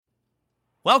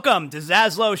Welcome to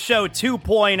Zaslow Show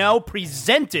 2.0,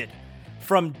 presented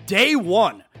from day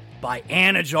one by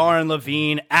Anajar and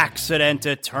Levine Accident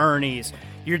Attorneys.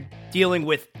 You're dealing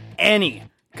with any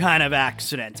kind of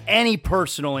accident, any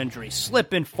personal injury,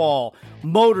 slip and fall,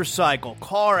 motorcycle,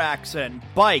 car accident,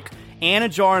 bike.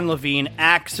 Anajar and Levine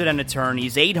Accident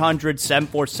Attorneys,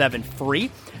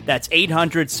 800-747-FREE. That's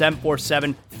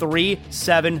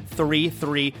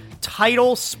 800-747-3733.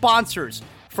 Title sponsors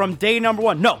from day number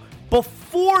one. No,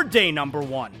 before day number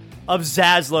one of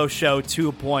Zaslow Show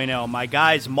 2.0. My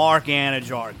guys Mark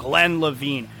Anajar, Glenn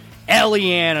Levine, Ellie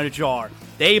Anajar.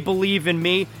 They believe in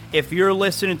me. If you're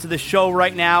listening to the show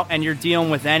right now and you're dealing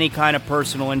with any kind of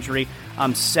personal injury,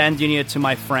 I'm sending you to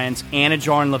my friends,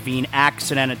 Anajar and Levine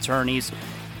Accident Attorneys.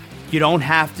 You don't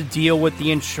have to deal with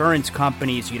the insurance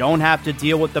companies. You don't have to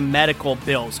deal with the medical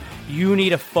bills. You need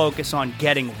to focus on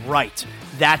getting right.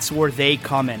 That's where they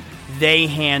come in. They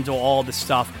handle all the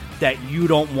stuff that you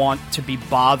don't want to be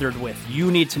bothered with. You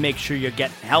need to make sure you're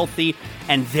getting healthy,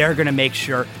 and they're going to make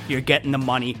sure you're getting the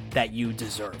money that you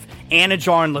deserve.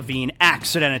 Anajar and Levine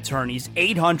Accident Attorneys,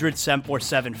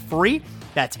 800-747-FREE.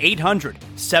 That's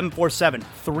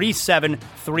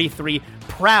 800-747-3733.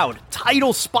 Proud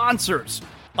title sponsors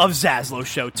of Zaslow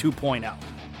Show 2.0.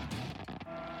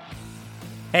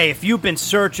 Hey, if you've been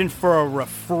searching for a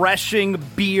refreshing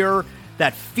beer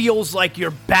that feels like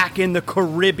you're back in the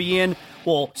Caribbean,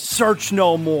 well, search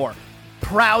no more.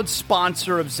 Proud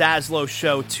sponsor of Zaslow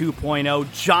Show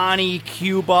 2.0, Johnny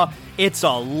Cuba. It's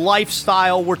a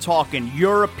lifestyle. We're talking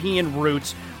European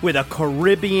roots with a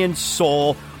Caribbean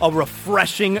soul, a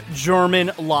refreshing German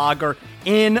lager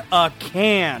in a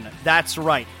can. That's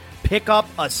right. Pick up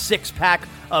a six-pack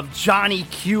of Johnny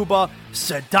Cuba,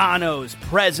 Sedanos,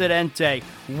 Presidente,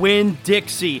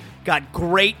 Winn-Dixie. Got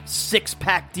great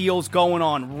six-pack deals going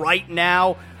on right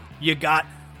now. You got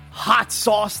hot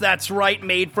sauce, that's right,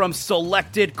 made from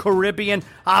selected Caribbean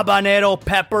habanero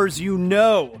peppers. You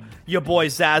know your boy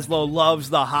Zaslow loves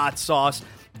the hot sauce.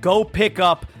 Go pick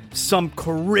up some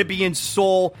Caribbean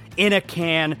soul in a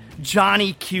can.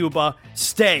 Johnny Cuba,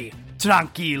 stay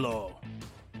tranquilo.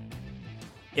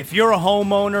 If you're a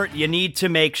homeowner, you need to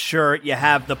make sure you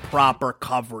have the proper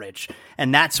coverage.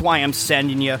 And that's why I'm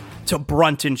sending you to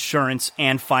Brunt Insurance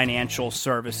and Financial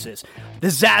Services. The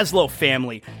Zaslow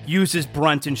family uses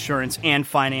Brunt Insurance and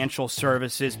Financial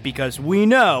Services because we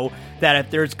know that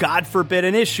if there's, God forbid,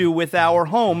 an issue with our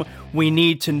home, we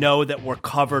need to know that we're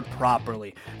covered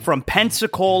properly. From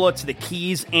Pensacola to the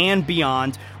Keys and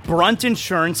beyond, Brunt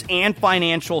Insurance and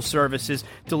Financial Services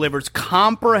delivers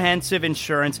comprehensive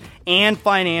insurance and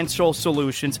financial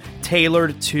solutions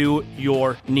tailored to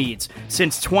your needs.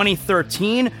 Since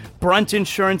 2013, Brunt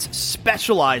Insurance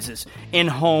specializes in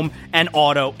home and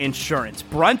auto insurance.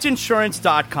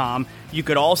 BruntInsurance.com. You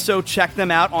could also check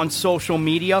them out on social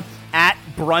media at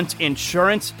Brunt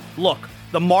Insurance. Look,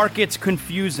 the market's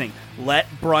confusing. Let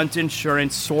Brunt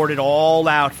Insurance sort it all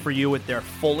out for you with their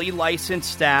fully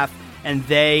licensed staff, and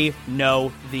they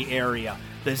know the area.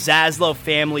 The Zaslow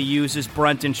family uses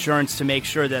Brunt Insurance to make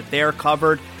sure that they're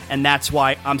covered, and that's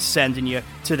why I'm sending you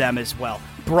to them as well.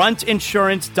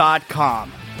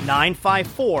 BruntInsurance.com,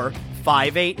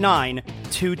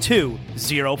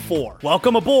 954-589-2204.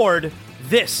 Welcome aboard.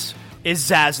 This is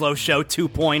Zaslow Show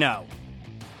 2.0.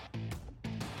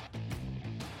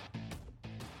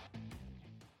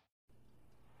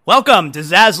 Welcome to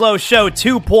Zaslow Show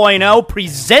 2.0,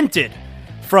 presented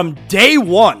from day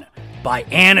one by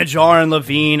Anajar and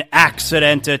Levine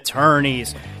Accident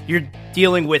Attorneys. You're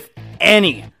dealing with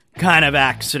any kind of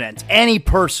accident, any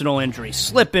personal injury,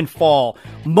 slip and fall,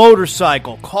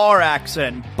 motorcycle, car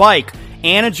accident, bike.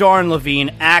 Anajar and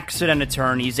Levine Accident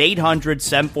Attorneys,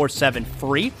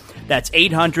 800-747-FREE. That's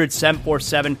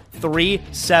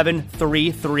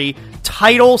 800-747-3733.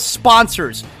 Title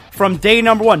sponsors from day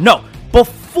number one. No,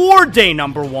 before day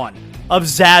number one of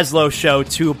Zaslow Show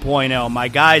 2.0. My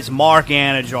guys Mark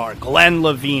Anajar, Glenn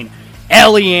Levine,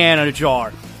 Ellie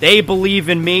Anajar. They believe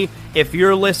in me. If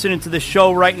you're listening to the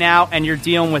show right now and you're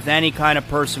dealing with any kind of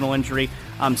personal injury,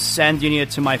 I'm sending you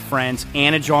to my friends,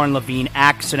 Anajar and Levine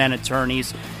Accident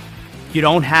Attorneys. You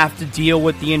don't have to deal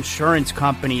with the insurance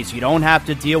companies. You don't have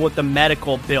to deal with the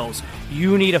medical bills.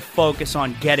 You need to focus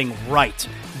on getting right.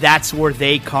 That's where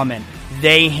they come in.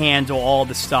 They handle all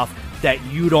the stuff that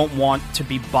you don't want to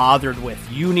be bothered with.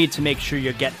 You need to make sure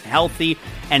you're getting healthy,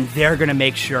 and they're going to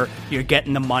make sure you're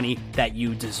getting the money that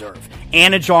you deserve.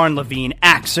 Anajar and Levine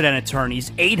Accident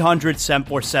Attorneys,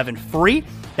 800-747-FREE.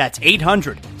 That's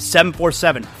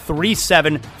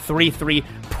 800-747-3733.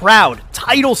 Proud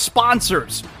title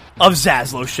sponsors of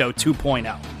Zaslow Show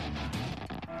 2.0.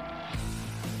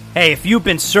 Hey, if you've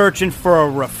been searching for a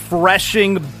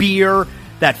refreshing beer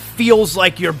that feels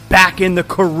like you're back in the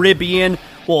Caribbean,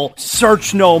 well,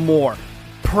 search no more.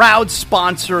 Proud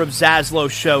sponsor of Zaslow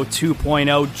Show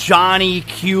 2.0, Johnny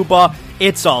Cuba.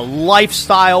 It's a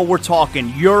lifestyle. We're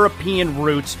talking European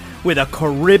roots with a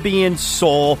Caribbean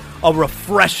soul, a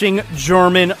refreshing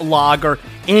German lager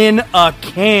in a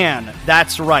can.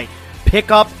 That's right.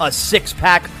 Pick up a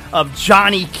six-pack of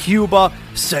Johnny Cuba,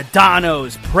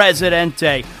 Sedanos,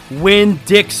 Presidente,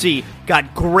 Winn-Dixie.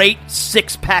 Got great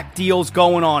six-pack deals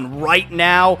going on right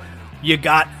now. You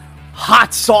got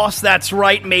hot sauce, that's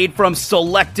right, made from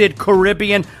selected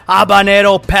Caribbean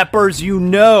habanero peppers. You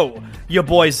know your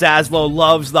boy Zaslow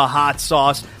loves the hot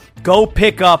sauce. Go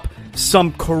pick up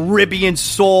some Caribbean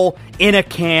soul in a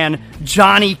can.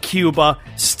 Johnny Cuba,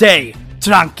 stay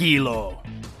tranquilo.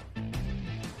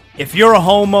 If you're a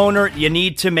homeowner, you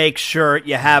need to make sure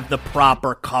you have the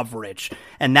proper coverage.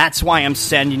 And that's why I'm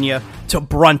sending you to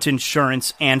Brunt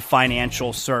Insurance and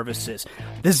Financial Services.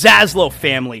 The Zaslow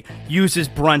family uses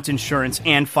Brunt Insurance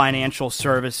and Financial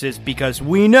Services because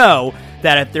we know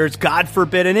that if there's, God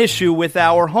forbid, an issue with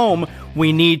our home,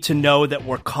 we need to know that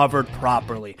we're covered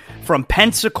properly. From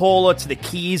Pensacola to the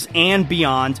Keys and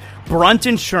beyond, Brunt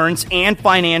Insurance and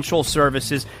Financial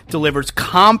Services delivers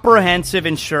comprehensive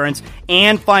insurance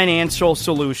and financial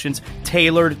solutions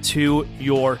tailored to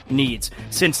your needs.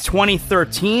 Since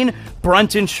 2013,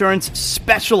 Brunt Insurance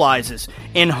specializes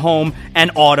in home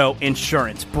and auto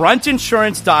insurance.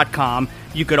 BruntInsurance.com.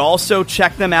 You could also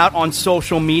check them out on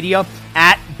social media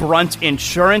at Brunt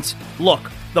Insurance.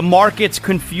 Look, the market's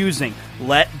confusing.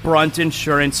 Let Brunt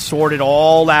Insurance sort it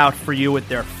all out for you with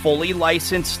their fully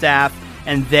licensed staff,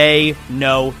 and they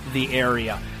know the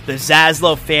area. The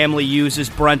Zaslow family uses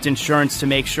Brunt Insurance to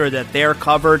make sure that they're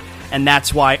covered, and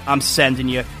that's why I'm sending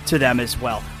you to them as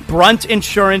well.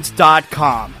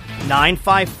 BruntInsurance.com,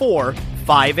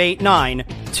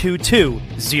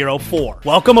 954-589-2204.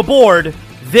 Welcome aboard.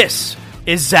 This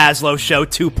is Zaslow Show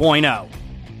 2.0.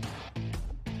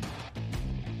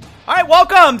 All right,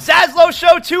 welcome, Zaslow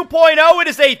Show 2.0. It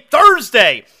is a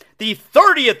Thursday, the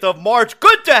 30th of March.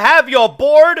 Good to have you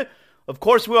aboard. Of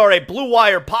course, we are a Blue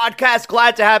Wire podcast.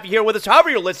 Glad to have you here with us. However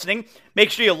you're listening, make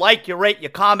sure you like, you rate, you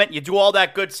comment, you do all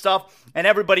that good stuff. And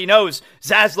everybody knows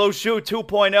Zaslow Show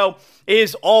 2.0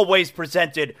 is always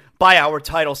presented by our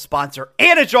title sponsor,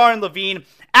 Anajar and Levine,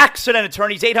 Accident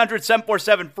Attorneys,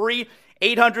 800-747-FREE.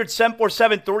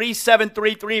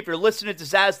 800-747-3733. If you're listening to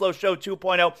Zaslow Show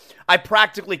 2.0, I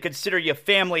practically consider you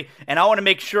family, and I want to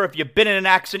make sure if you've been in an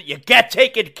accident, you get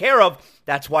taken care of.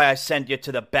 That's why I send you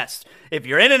to the best. If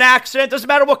you're in an accident, doesn't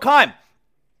matter what kind,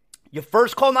 you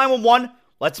first call 911.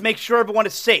 Let's make sure everyone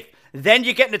is safe. Then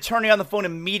you get an attorney on the phone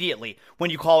immediately when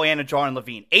you call Anajar and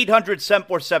Levine.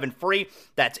 800-747-FREE.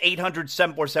 That's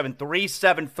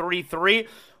 800-747-3733.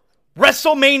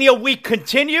 WrestleMania week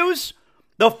continues.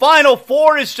 The Final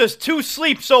Four is just 2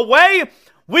 sleeps away.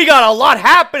 We got a lot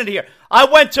happening here. I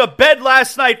went to bed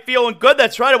last night feeling good.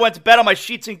 That's right, I went to bed on my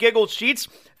Sheets and Giggles sheets.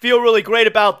 Feel really great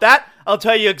about that. I'll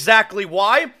tell you exactly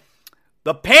why.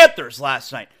 The Panthers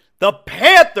last night. The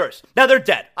Panthers. Now, they're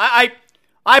dead. I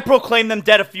proclaimed them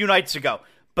dead a few nights ago.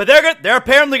 But they're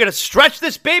apparently going to stretch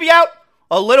this baby out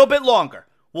a little bit longer.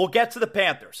 We'll get to the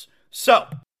Panthers. So,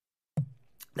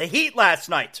 the Heat last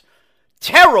night.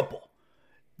 Terrible.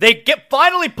 They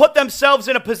finally put themselves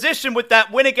in a position with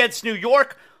that win against New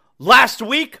York last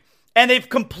week, and they've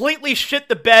completely shit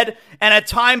the bed and at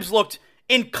times looked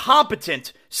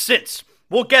incompetent since.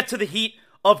 We'll get to the Heat,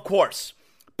 of course.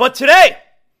 But today,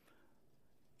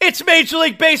 it's Major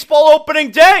League Baseball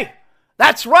opening day.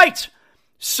 That's right.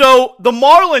 So the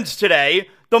Marlins today,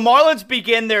 the Marlins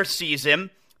begin their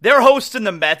season. They're hosting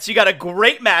the Mets. You got a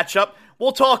great matchup.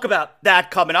 We'll talk about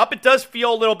that coming up. It does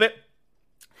feel a little bit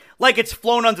like it's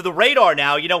flown under the radar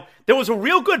now. You know, there was a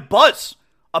real good buzz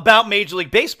about Major League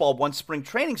Baseball once spring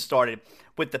training started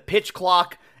with the pitch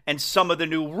clock and some of the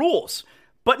new rules.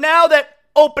 But now that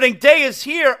opening day is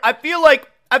here, I feel like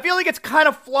it's kind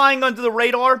of flying under the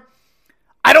radar.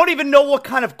 I don't even know what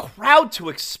kind of crowd to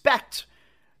expect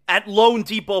at Lone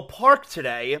Depot Park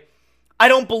today. I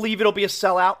don't believe it'll be a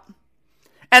sellout.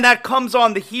 And that comes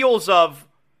on the heels of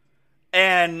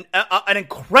an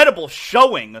incredible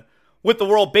showing with the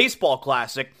World Baseball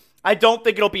Classic. I don't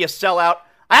think it'll be a sellout.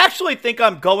 I actually think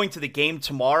I'm going to the game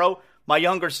tomorrow. My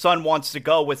younger son wants to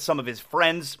go with some of his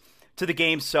friends to the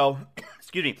game, so,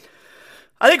 excuse me.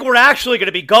 I think we're actually going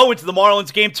to be going to the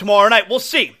Marlins game tomorrow night. We'll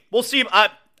see.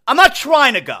 I'm not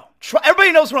trying to go.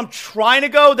 Everybody knows when I'm trying to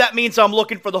go. That means I'm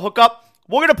looking for the hookup.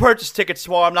 We're going to purchase tickets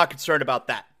tomorrow. I'm not concerned about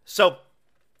that. So,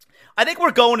 I think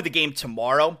we're going to the game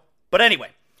tomorrow. But anyway,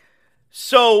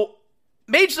 so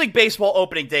Major League Baseball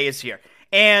opening day is here.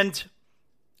 And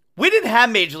we didn't have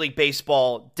Major League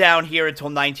Baseball down here until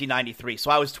 1993, so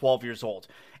I was 12 years old.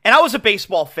 And I was a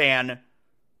baseball fan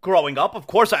growing up. Of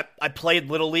course, I played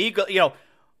Little League. You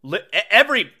know,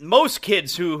 most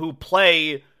kids who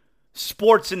play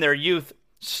sports in their youth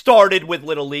started with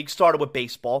Little League, started with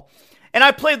baseball. And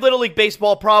I played Little League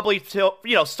Baseball probably till,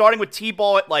 starting with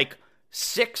T-ball at like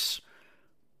 6.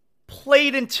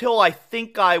 Played until I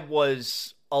think I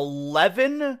was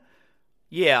 11.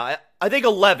 Yeah, I think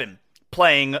 11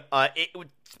 playing.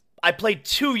 I played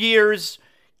 2 years,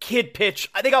 kid pitch.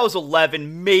 I think I was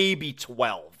 11, maybe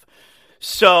 12.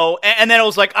 So, and then it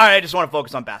was like, all right, I just want to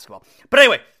focus on basketball. But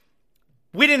anyway,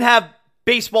 we didn't have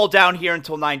baseball down here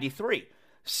until 93.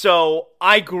 So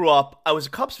I grew up, I was a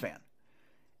Cubs fan.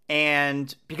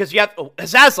 And because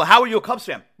Zaslow, how are you a Cubs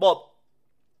fan? Well,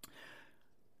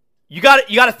 you got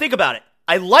to think about it.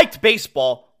 I liked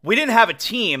baseball. We didn't have a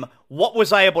team. What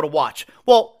was I able to watch?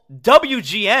 Well,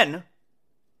 WGN,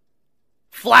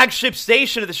 flagship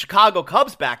station of the Chicago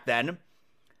Cubs back then,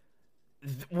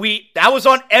 that was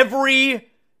on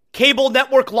every cable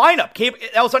network lineup.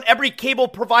 That was on every cable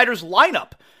provider's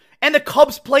lineup. And the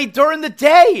Cubs played during the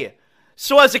day.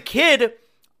 So as a kid,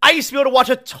 I used to be able to watch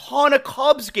a ton of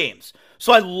Cubs games.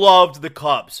 So I loved the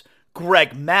Cubs.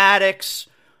 Greg Maddux,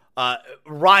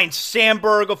 Ryan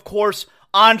Sandberg, of course,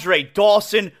 Andre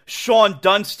Dawson, Sean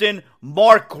Dunston,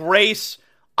 Mark Grace.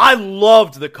 I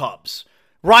loved the Cubs.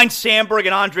 Ryan Sandberg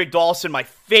and Andre Dawson, my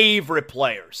favorite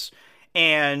players.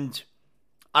 And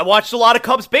I watched a lot of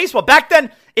Cubs baseball. Back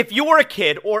then, if you were a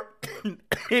kid or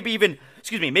maybe even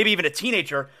a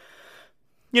teenager,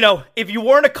 if you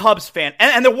weren't a Cubs fan,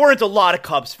 and there weren't a lot of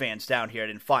Cubs fans down here, I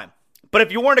didn't find. But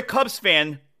if you weren't a Cubs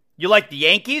fan, you liked the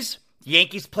Yankees. The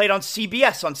Yankees played on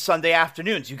CBS on Sunday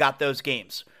afternoons. You got those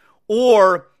games.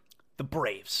 Or the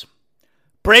Braves.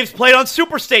 Braves played on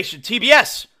Superstation,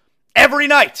 TBS, every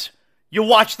night. You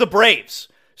watch the Braves.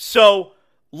 So,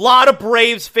 a lot of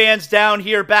Braves fans down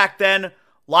here back then. A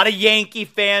lot of Yankee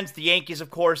fans. The Yankees, of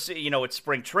course, it's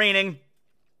spring training.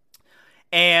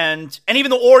 And even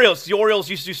the Orioles. The Orioles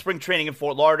used to do spring training in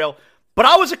Fort Lauderdale. But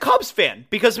I was a Cubs fan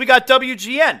because we got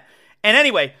WGN. And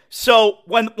anyway, so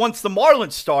once the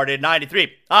Marlins started in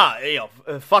 93,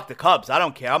 fuck the Cubs. I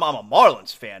don't care. I'm a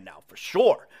Marlins fan now for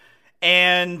sure.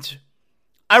 And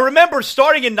I remember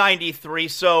starting in 93.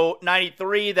 So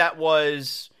 93, that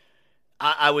was,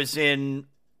 I was in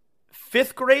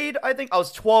 5th grade, I think. I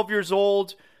was 12 years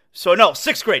old. So no,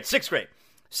 6th grade.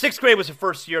 6th grade was the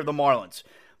first year of the Marlins.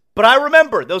 But I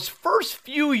remember those first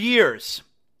few years,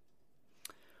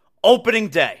 opening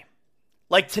day,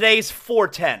 like today's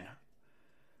 4:10.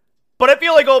 But I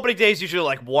feel like opening day is usually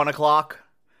like 1 o'clock.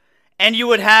 And you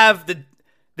would have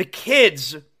the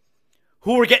kids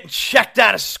who were getting checked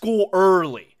out of school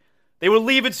early. They were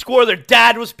leaving school, their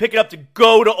dad was picking up to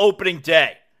go to opening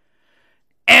day.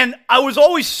 And I was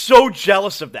always so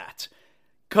jealous of that.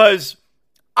 Because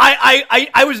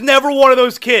I was never one of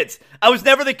those kids. I was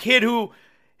never the kid who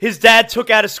his dad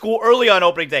took out of school early on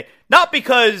opening day. Not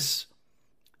because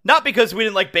we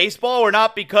didn't like baseball or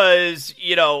not because,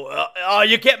 you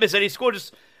can't miss any school.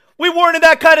 Just, we weren't in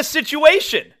that kind of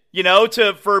situation,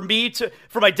 for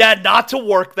my dad not to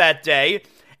work that day.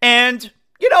 And,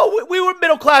 we were a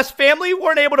middle-class family. We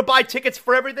weren't able to buy tickets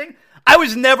for everything. I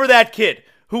was never that kid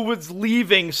who was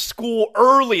leaving school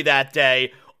early that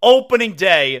day, opening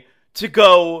day, to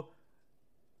go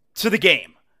to the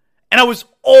game. And I was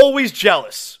always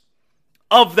jealous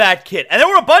of that kid. And there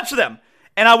were a bunch of them.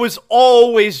 And I was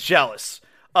always jealous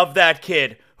of that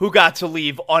kid who got to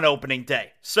leave on opening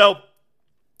day. So,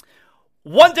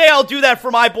 one day I'll do that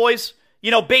for my boys.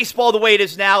 Baseball the way it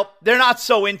is now, they're not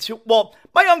so into. Well,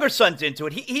 my younger son's into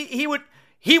it.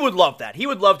 He would love that. He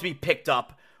would love to be picked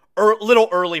up a little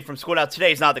early from school. Now,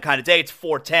 today's not the kind of day. It's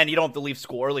 4:10. You don't have to leave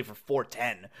school early for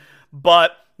 4:10.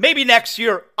 But maybe next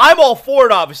year, I'm all for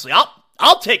it, obviously.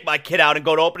 I'll take my kid out and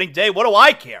go to opening day. What do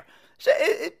I care?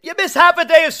 You miss half a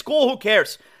day of school, who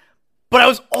cares? But I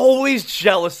was always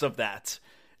jealous of that.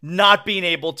 Not being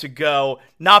able to go,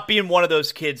 not being one of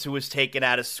those kids who was taken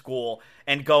out of school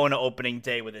and going to opening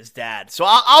day with his dad. So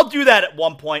I'll do that at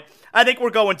one point. I think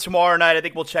we're going tomorrow night. I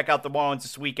think we'll check out the Marlins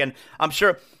this weekend. I'm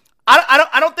sure.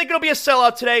 I don't think it'll be a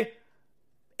sellout today.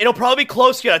 It'll probably be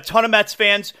close. You got a ton of Mets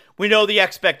fans. We know the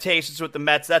expectations with the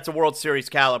Mets. That's a World Series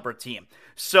caliber team.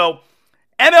 So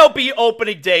MLB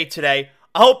opening day today.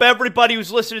 I hope everybody who's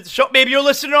listening to the show, maybe you're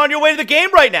listening on your way to the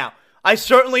game right now. I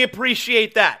certainly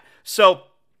appreciate that. So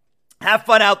have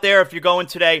fun out there if you're going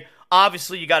today.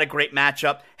 Obviously, you got a great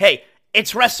matchup. Hey,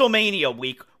 it's WrestleMania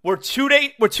week. We're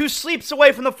 2 sleeps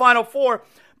away from the Final Four,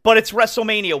 but it's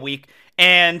WrestleMania week.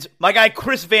 And my guy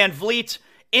Chris Van Vliet,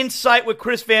 Insight with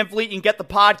Chris Van Vliet. You can get the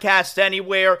podcast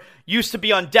anywhere. Used to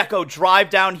be on Deco Drive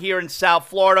down here in South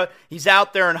Florida. He's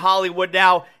out there in Hollywood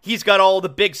now. He's got all the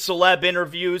big celeb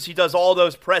interviews. He does all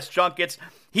those press junkets.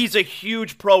 He's a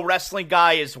huge pro wrestling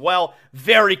guy as well.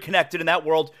 Very connected in that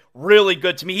world. Really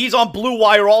good to me. He's on Blue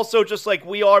Wire also, just like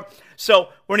we are. So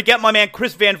we're going to get my man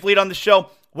Chris Van Vliet on the show.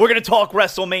 We're going to talk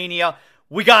WrestleMania.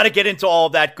 We got to get into all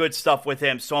of that good stuff with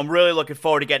him. So I'm really looking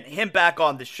forward to getting him back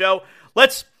on the show.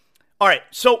 All right,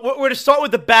 so we're going to start with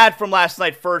the bad from last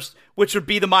night first, which would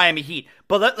be the Miami Heat.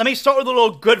 But let me start with a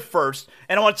little good first.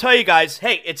 And I want to tell you guys,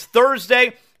 hey, it's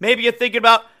Thursday. Maybe you're thinking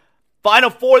about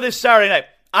Final Four this Saturday night.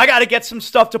 I got to get some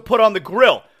stuff to put on the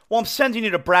grill. Well, I'm sending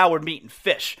you to Broward Meat and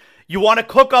Fish. You want to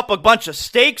cook up a bunch of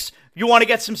steaks? You want to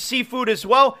get some seafood as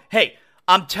well? Hey,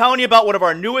 I'm telling you about one of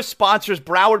our newest sponsors,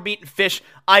 Broward Meat and Fish.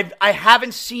 I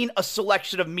haven't seen a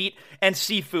selection of meat and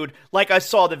seafood like I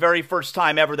saw the very first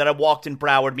time ever that I walked in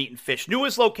Broward Meat and Fish.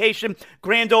 Newest location,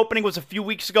 grand opening was a few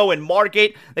weeks ago in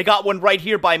Margate. They got one right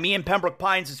here by me in Pembroke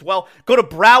Pines as well. Go to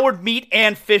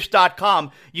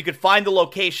browardmeatandfish.com. You can find the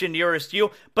location nearest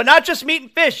you. But not just meat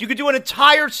and fish. You could do an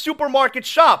entire supermarket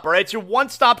shop, all right? It's your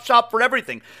one-stop shop for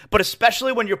everything. But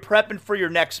especially when you're prepping for your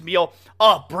next meal,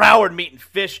 Broward Meat and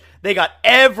Fish, they got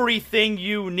everything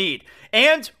you need.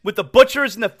 And with the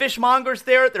butchers and the fishmongers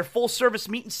there at their full-service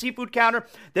meat and seafood counter,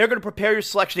 they're going to prepare your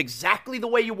selection exactly the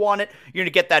way you want it. You're going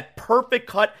to get that perfect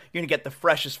cut. You're going to get the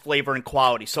freshest flavor and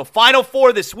quality. So Final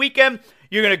Four this weekend,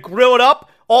 you're going to grill it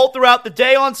up all throughout the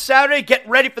day on Saturday. Get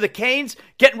ready for the Canes.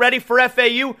 Getting ready for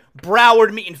FAU.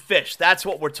 Broward Meat and Fish. That's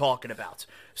what we're talking about.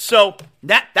 So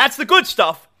that's the good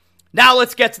stuff. Now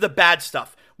let's get to the bad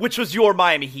stuff, which was your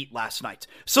Miami Heat last night.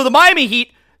 So the Miami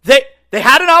Heat, they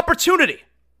had an opportunity.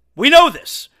 We know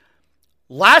this.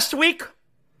 Last week,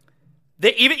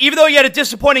 even though you had a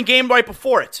disappointing game right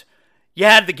before it, you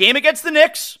had the game against the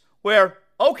Knicks where,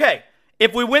 okay,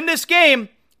 if we win this game,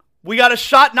 we got a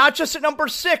shot not just at number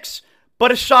 6,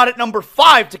 but a shot at number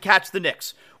 5 to catch the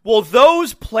Knicks. Well,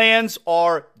 those plans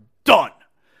are done.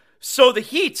 So the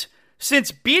Heat,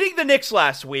 since beating the Knicks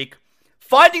last week,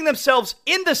 finding themselves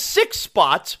in the 6th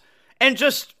spot, and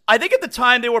just, I think at the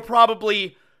time they were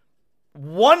probably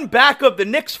one back of the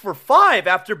Knicks for 5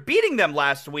 after beating them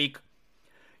last week,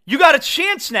 you got a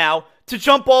chance now to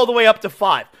jump all the way up to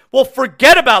 5. Well,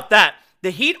 forget about that. The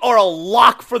Heat are a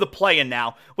lock for the play-in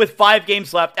now with 5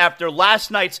 games left after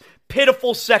last night's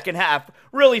pitiful second half,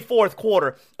 really fourth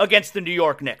quarter, against the New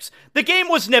York Knicks. The game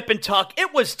was nip and tuck.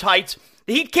 It was tight.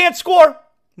 The Heat can't score.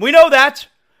 We know that.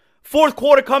 Fourth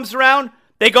quarter comes around.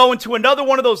 They go into another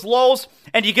one of those lulls,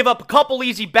 and you give up a couple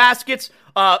easy baskets.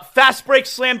 Fast break,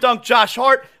 slam dunk, Josh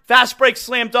Hart. Fast break,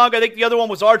 slam dunk. I think the other one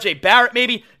was R.J. Barrett,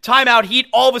 maybe. Timeout Heat.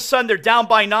 All of a sudden, they're down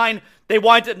by 9. They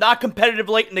wind up not competitive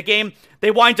late in the game.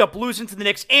 They wind up losing to the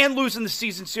Knicks and losing the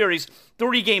season series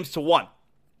 3-1.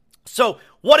 So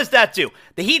what does that do?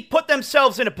 The Heat put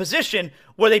themselves in a position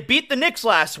where they beat the Knicks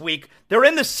last week. They're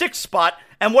in the 6th spot.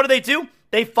 And what do?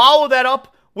 They follow that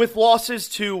up with losses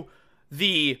to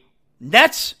the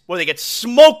Nets, where they get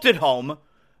smoked at home,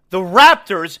 the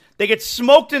Raptors, they get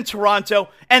smoked in Toronto,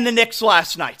 and the Knicks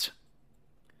last night.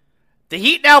 The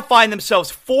Heat now find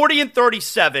themselves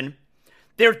 40-37.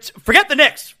 Forget the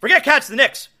Knicks. Forget catch the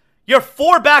Knicks. You're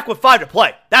 4 back with 5 to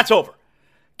play. That's over.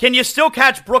 Can you still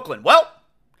catch Brooklyn? Well,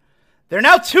 they're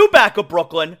now 2 back of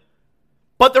Brooklyn,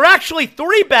 but they're actually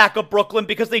 3 back of Brooklyn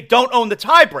because they don't own the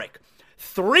tiebreak.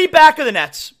 3 back of the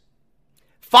Nets,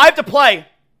 5 to play.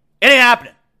 It ain't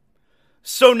happening.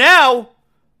 So now,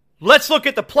 let's look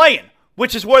at the play-in,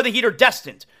 which is where the Heat are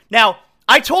destined. Now,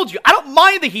 I told you, I don't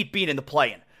mind the Heat being in the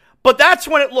play-in, but that's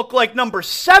when it looked like number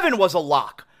 7 was a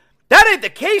lock. That ain't the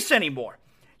case anymore.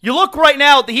 You look right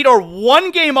now, the Heat are 1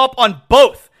 game up on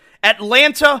both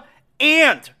Atlanta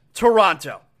and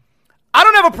Toronto. I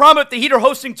don't have a problem if the Heat are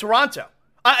hosting Toronto.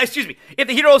 If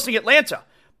the Heat are hosting Atlanta.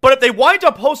 But if they wind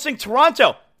up hosting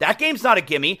Toronto, that game's not a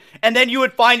gimme, and then you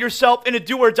would find yourself in a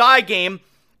do-or-die game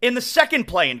in the second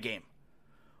play-in game.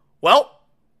 Well,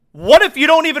 what if you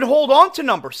don't even hold on to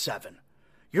number 7?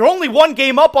 You're only 1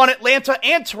 game up on Atlanta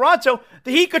and Toronto.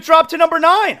 The Heat could drop to number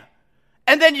 9.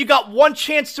 And then you got 1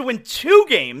 chance to win 2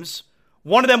 games.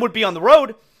 One of them would be on the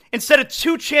road, instead of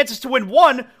 2 chances to win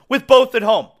 1 with both at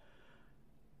home.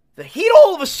 The Heat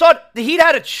all of a sudden, the Heat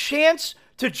had a chance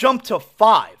to jump to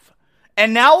 5.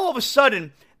 And now all of a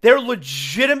sudden, they're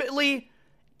legitimately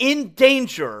in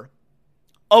danger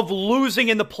of losing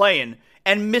in the play-in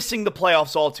and missing the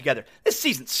playoffs altogether. This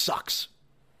season sucks.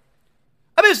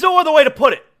 I mean, there's no other way to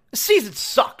put it. The season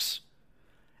sucks.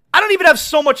 I don't even have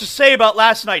so much to say about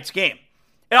last night's game.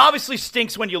 It obviously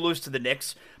stinks when you lose to the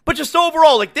Knicks, But just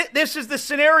overall, like this is the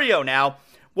scenario now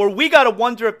where we got to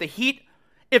wonder if the Heat,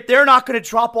 if they're not going to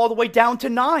drop all the way down to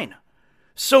 9.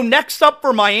 So next up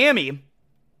for Miami,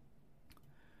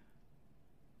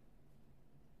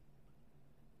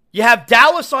 you have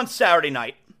Dallas on Saturday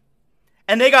night,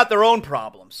 and they got their own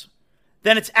problems.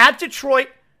 Then it's at Detroit,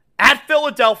 at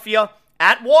Philadelphia,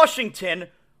 at Washington,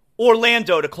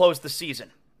 Orlando to close the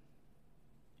season.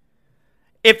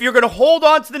 If you're going to hold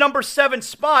on to the number 7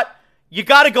 spot, you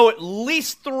got to go at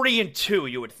least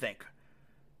 3-2, you would think.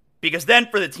 Because then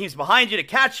for the teams behind you to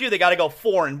catch you, they got to go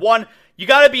 4-1. You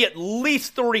got to be at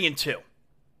least 3-2.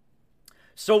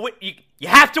 So you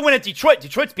have to win at Detroit.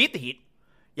 Detroit's beat the Heat.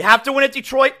 You have to win at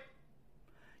Detroit.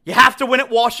 You have to win at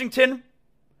Washington.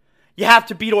 You have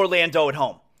to beat Orlando at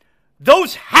home.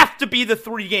 Those have to be the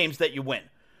 3 games that you win.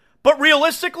 But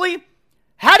realistically,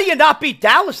 how do you not beat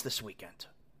Dallas this weekend?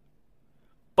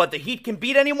 But the Heat can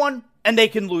beat anyone, and they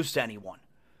can lose to anyone.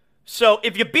 So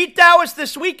if you beat Dallas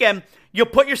this weekend, you'll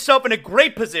put yourself in a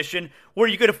great position where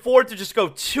you could afford to just go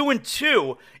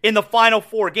 2-2 in the final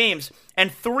 4 games,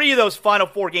 and 3 of those final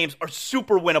 4 games are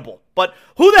super winnable. But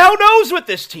who the hell knows with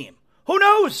this team? Who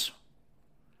knows?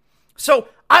 So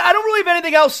I don't really have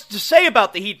anything else to say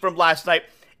about the Heat from last night.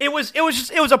 It was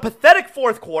a pathetic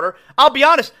fourth quarter. I'll be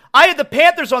honest, I had the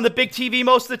Panthers on the big TV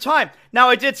most of the time. Now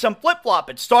I did some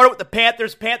flip-flop. It started with the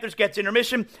Panthers. Panthers gets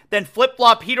intermission. Then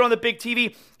flip-flop, Heat on the big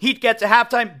TV. Heat gets a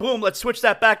halftime. Boom, let's switch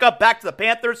that back up, back to the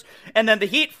Panthers. And then the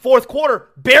Heat, fourth quarter,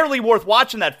 barely worth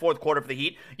watching that fourth quarter for the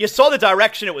Heat. You saw the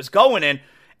direction it was going in.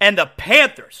 And the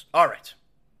Panthers, all right.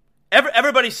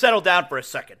 Everybody settle down for a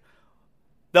second.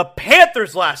 The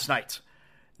Panthers last night.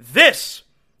 This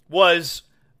was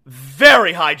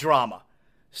very high drama.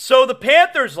 So the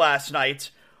Panthers last night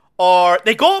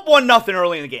they go up 1-0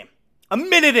 early in the game. A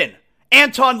minute in,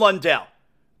 Anton Lundell.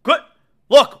 Good.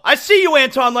 Look, I see you,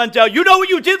 Anton Lundell. You know what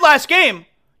you did last game.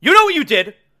 You know what you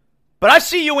did. But I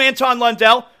see you, Anton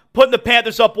Lundell, putting the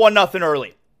Panthers up 1-0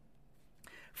 early.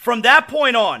 From that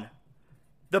point on,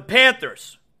 the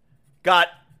Panthers got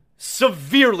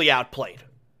severely outplayed.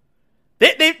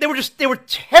 They were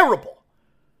terrible.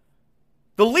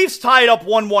 The Leafs tied up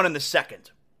 1-1 in the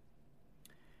second.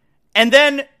 And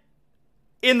then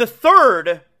in the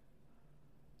third,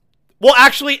 well,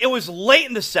 actually, it was late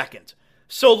in the second.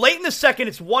 So late in the second,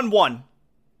 it's 1-1.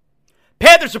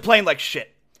 Panthers are playing like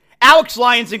shit. Alex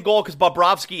Lyon's in goal because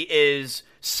Bobrovsky is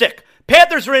sick.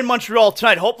 Panthers are in Montreal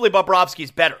tonight. Hopefully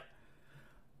Bobrovsky's better.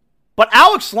 But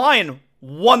Alex Lyon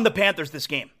won the Panthers this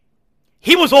game.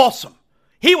 He was awesome.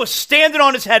 He was standing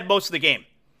on his head most of the game.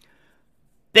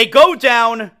 They go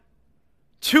down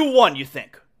 2-1, you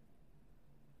think.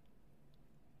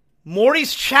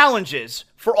 Morty's challenges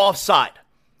for offside.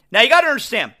 Now, you got to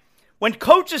understand, when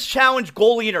coaches challenge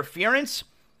goalie interference,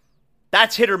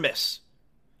 that's hit or miss.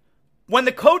 When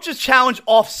the coaches challenge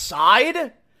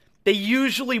offside, they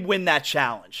usually win that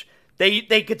challenge.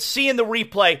 They could see in the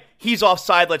replay, he's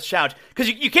offside, let's challenge. Because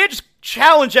you can't just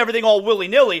challenge everything all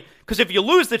willy-nilly, because if you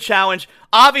lose the challenge,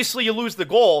 obviously you lose the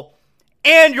goal,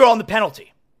 and you're on the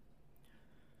penalty.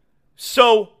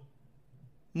 So,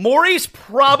 Maurice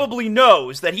probably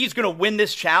knows that he's going to win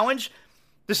this challenge.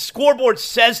 The scoreboard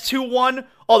says 2-1,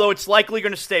 although it's likely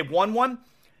going to stay 1-1.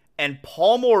 And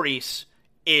Paul Maurice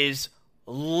is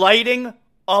lighting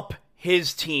up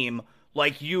his team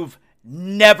like you've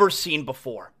never seen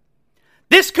before.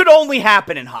 This could only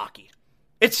happen in hockey.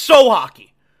 It's so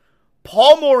hockey.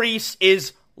 Paul Maurice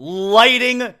is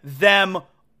lighting them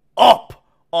up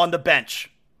on the bench.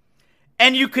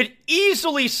 And you could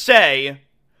easily say,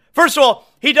 first of all,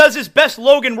 he does his best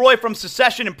Logan Roy from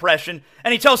Secession impression,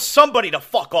 and he tells somebody to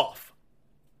fuck off.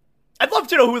 I'd love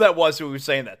to know who that was who he was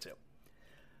saying that to.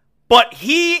 But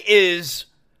he is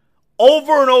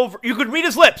over and over. You could read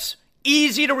his lips.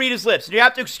 Easy to read his lips. And you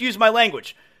have to excuse my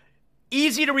language.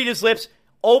 Easy to read his lips.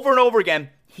 Over and over again,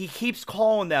 he keeps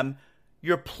calling them,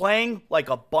 you're playing like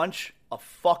a bunch of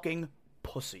fucking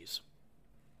pussies.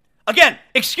 Again,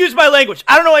 excuse my language.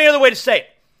 I don't know any other way to say it.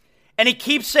 And he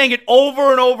keeps saying it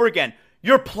over and over again.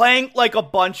 You're playing like a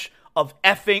bunch of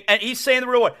effing, and he's saying the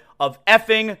real word, of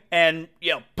effing and,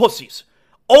 pussies.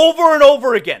 Over and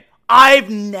over again. I've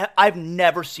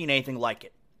never seen anything like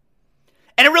it.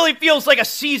 And it really feels like a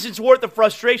season's worth of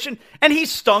frustration. And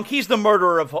he's stunk. He's the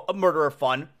murderer of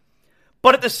fun.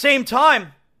 But at the same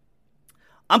time,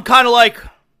 I'm kind of like,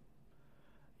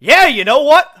 yeah, you know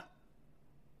what?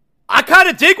 I kind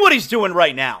of dig what he's doing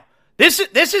right now. This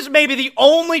is maybe the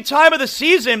only time of the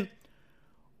season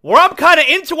where I'm kind of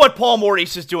into what Paul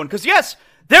Maurice is doing. Because, yes,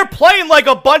 they're playing like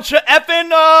a bunch of effing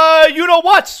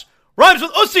you-know-whats. Rhymes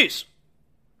with ussies.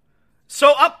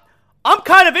 So I'm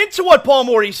kind of into what Paul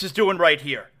Maurice is doing right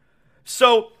here.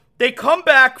 So they come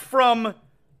back from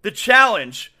the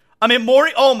challenge. I mean,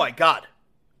 oh my God.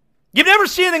 You've never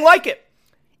seen anything like it.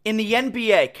 In the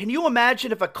NBA, can you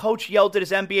imagine if a coach yelled at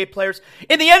his NBA players?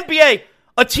 In the NBA,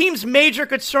 a team's major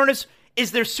concern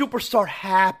is their superstar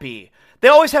happy? They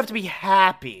always have to be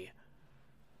happy.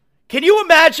 Can you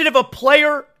imagine if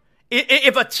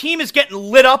a team is getting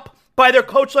lit up by their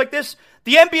coach like this?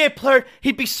 The NBA player,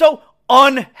 he'd be so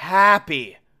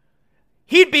unhappy.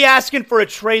 He'd be asking for a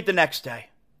trade the next day.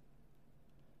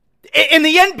 In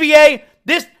the NBA,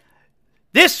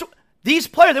 these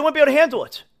players, they wouldn't be able to handle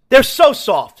it. They're so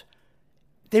soft.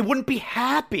 They wouldn't be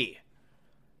happy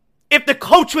if the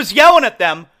coach was yelling at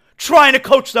them, trying to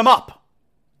coach them up.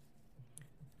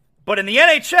 But in the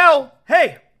NHL,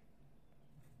 hey,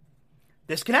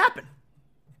 this can happen.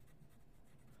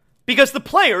 Because the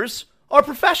players are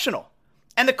professional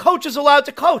and the coach is allowed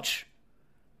to coach.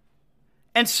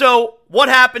 And so what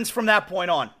happens from that point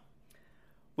on?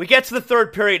 We get to the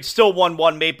third period, still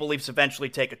 1-1. Maple Leafs eventually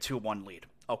take a 2-1 lead.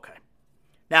 Okay.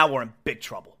 Now we're in big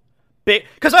trouble.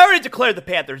 Because I already declared the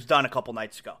Panthers done a couple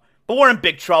nights ago. But we're in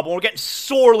big trouble. We're getting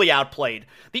sorely outplayed.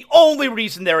 The only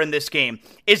reason they're in this game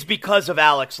is because of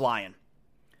Alex Lyon.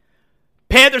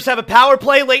 Panthers have a power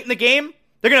play late in the game.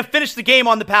 They're going to finish the game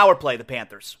on the power play, the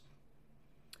Panthers.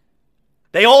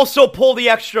 They also pull the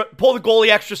goalie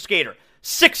extra skater.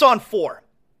 6-on-4.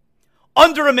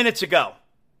 Under a minute to go.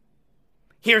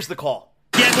 Here's the call.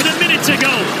 Yeah, with a minute to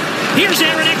go. Here's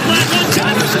Aaron Ekblad.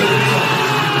 One-timer score!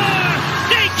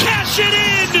 They cash it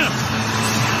in!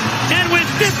 And with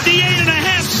 58 and a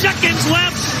half seconds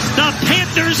left, the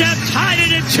Panthers have tied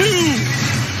it at 2.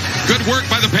 Good work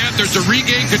by the Panthers to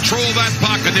regain control of that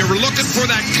puck, and they were looking for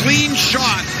that clean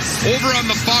shot over on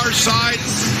the far side.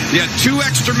 You had 2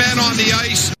 extra men on the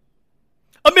ice.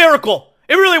 A miracle.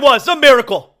 It really was a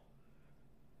miracle.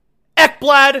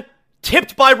 Ekblad,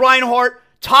 tipped by Reinhart,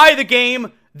 tie the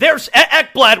game.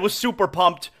 Ekblad was super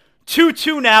pumped.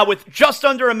 2-2 now with just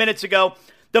under a minute to go.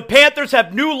 The Panthers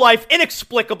have new life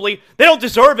inexplicably. They don't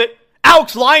deserve it.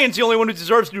 Alex Lyon's the only one who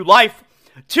deserves new life.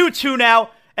 2-2 now,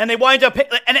 and they wind up...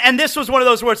 And this was one of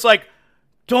those where it's like,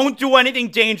 don't do anything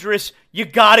dangerous. You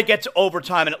got to get to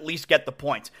overtime and at least get the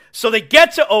point. So they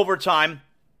get to overtime,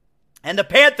 and the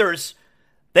Panthers,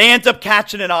 they end up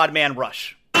catching an odd man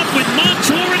rush. Up with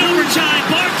Montour in overtime.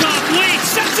 Barkov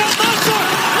waits, sets up Montour.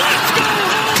 Let's go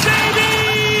home,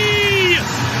 baby!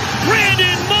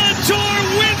 Brandon Montour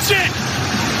wins it.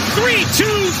 3-2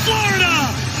 Florida.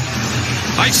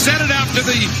 I said it after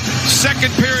the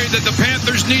second period that the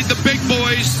Panthers need the big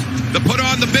boys to put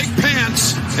on the big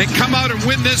pants and come out and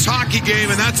win this hockey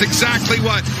game, and that's exactly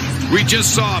what we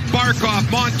just saw. Barkov,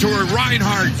 Montour,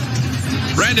 Reinhart.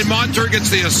 Brandon Montour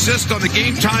gets the assist on the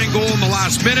game-tying goal in the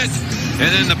last minute,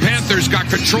 and then the Panthers got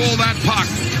control of that puck,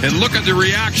 and look at the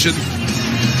reaction.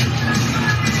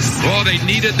 Oh, they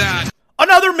needed that.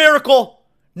 Another miracle.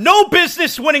 No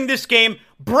business winning this game.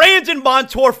 Brandon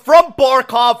Montour from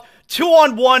Barkov,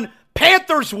 2-on-1.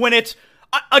 Panthers win it.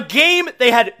 A game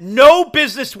they had no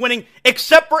business winning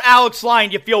except for Alex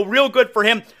Lyon. You feel real good for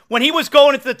him. When he was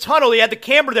going into the tunnel, he had the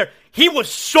camera there. He was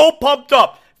so pumped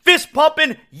up. Fist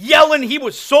pumping, yelling. He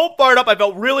was so fired up. I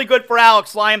felt really good for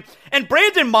Alex Lyon. And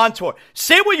Brandon Montour.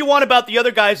 Say what you want about the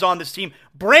other guys on this team.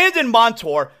 Brandon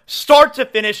Montour, start to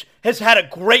finish, has had a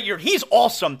great year. He's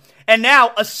awesome. And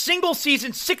now a single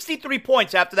season, 63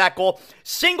 points after that goal.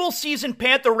 Single season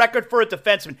Panther record for a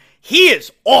defenseman. He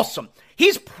is awesome.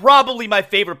 He's probably my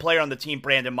favorite player on the team,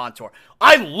 Brandon Montour.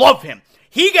 I love him.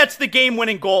 He gets the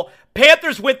game-winning goal.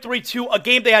 Panthers win 3-2, a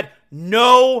game they had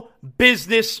no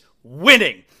business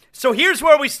winning. So here's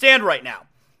where we stand right now.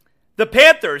 The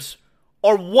Panthers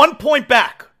are 1 point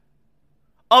back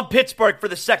of Pittsburgh for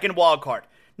the second wild card.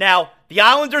 Now, the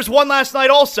Islanders won last night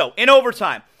also in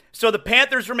overtime. So the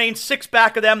Panthers remain 6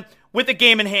 back of them with the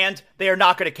game in hand. They are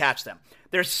not going to catch them.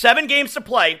 There's 7 games to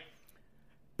play.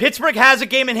 Pittsburgh has a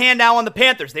game in hand now on the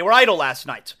Panthers. They were idle last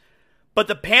night. But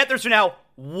the Panthers are now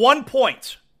 1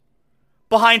 point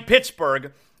behind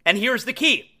Pittsburgh. And here's the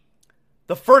key.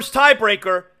 The first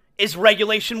tiebreaker is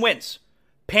regulation wins.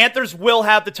 Panthers will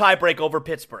have the tiebreak over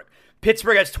Pittsburgh.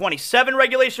 Pittsburgh has 27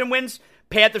 regulation wins.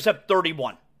 Panthers have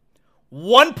 31.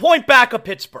 1 point back of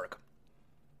Pittsburgh.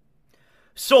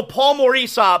 So Paul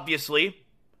Maurice, obviously,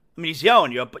 I mean, he's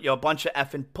yelling, you're a bunch of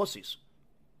effing pussies.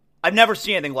 I've never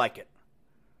seen anything like it.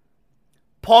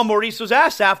 Paul Maurice was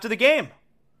asked after the game,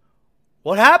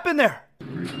 what happened there?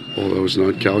 Well, that was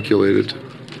not calculated.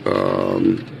 I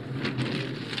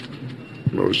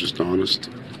was just honest.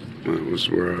 That was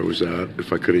where I was at.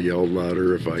 If I could have yelled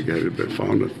louder, if I had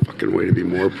found a fucking way to be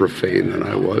more profane than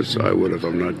I was, I would have.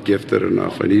 I'm not gifted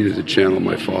enough. I needed to channel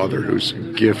my father, who's a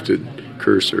gifted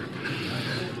cursor.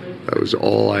 That was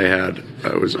all I had.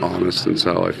 I was honest, and that's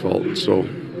how I felt. So,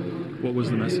 what was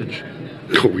the message?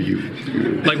 Oh, you.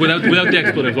 Like without the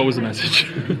expletive, what was the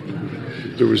message?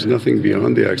 There was nothing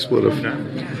beyond the expletive.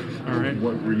 Okay. All right.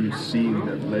 What were you seeing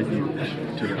that led you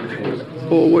to that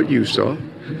point? Well, what you saw,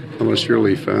 unless you're a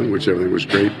Leaf fan, which everything was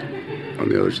great on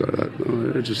the other side of that.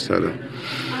 No, I just had it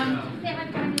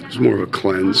was more of a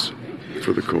cleanse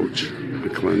for the coach. A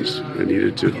cleanse. I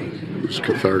needed to. It was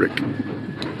cathartic.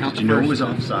 Did you know it was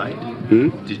offside?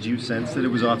 Did you sense that it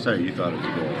was offside, or you thought it was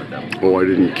a goal at that point? Oh, I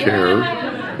didn't care.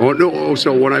 Oh, no. Oh,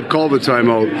 so when I called the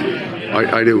timeout,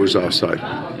 I knew it was offside.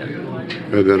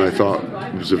 And then I thought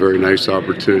it was a very nice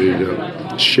opportunity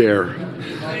to share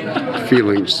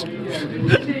feelings.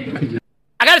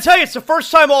 I got to tell you, it's the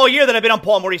first time all year that I've been on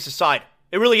Paul Maurice's side.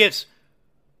 It really is.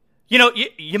 You know,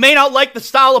 you may not like the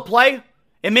style of play.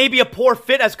 It may be a poor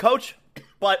fit as coach,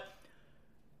 but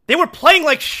they were playing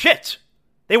like shit.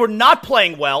 They were not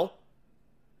playing well.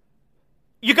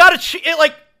 You got to,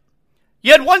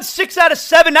 you had won 6 out of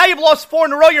 7. Now you've lost 4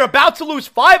 in a row. You're about to lose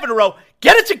 5 in a row.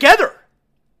 Get it together.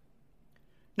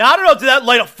 Now, I don't know, did that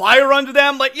light a fire under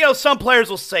them? Like, you know, some players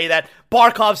will say that.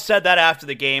 Barkov said that after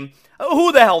the game.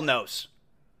 Who the hell knows?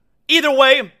 Either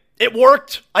way, it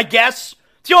worked, I guess.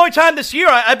 It's the only time this year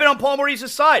I've been on Paul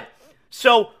Maurice's side.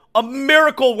 So, a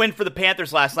miracle win for the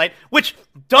Panthers last night, which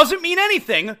doesn't mean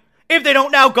anything if they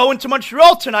don't now go into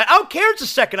Montreal tonight. I don't care it's the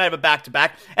second night of a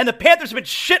back-to-back, and the Panthers have been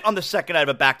shit on the second night of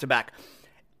a back-to-back.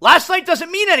 Last night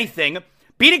doesn't mean anything.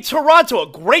 Beating Toronto, a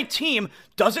great team,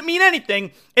 doesn't mean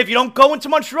anything if you don't go into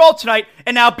Montreal tonight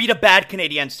and now beat a bad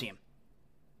Canadiens team.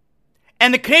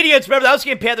 And the Canadiens, remember, that was the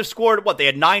game Panthers scored, they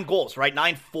had 9 goals, right?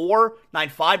 9-4,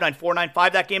 9-5, 9-4,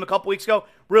 9-5 that game a couple weeks ago.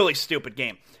 Really stupid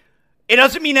game. It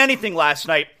doesn't mean anything last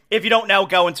night if you don't now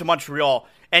go into Montreal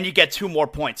and you get 2 more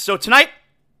points. So tonight,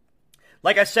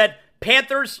 like I said,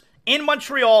 Panthers in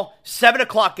Montreal, 7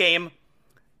 o'clock game.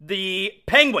 The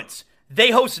Penguins,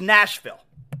 they host Nashville.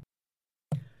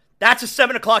 That's a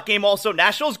 7 o'clock game also.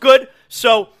 Nashville's good.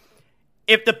 So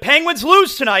if the Penguins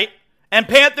lose tonight and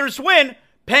Panthers win,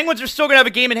 Penguins are still going to have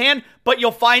a game in hand, but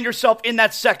you'll find yourself in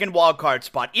that second wild card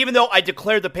spot, even though I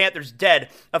declared the Panthers dead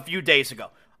a few days ago.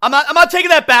 I'm not taking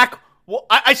that back. Well,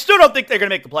 I still don't think they're going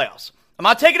to make the playoffs. I'm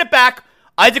not taking it back.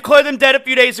 I declared them dead a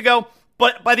few days ago,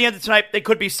 but by the end of tonight, they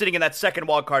could be sitting in that second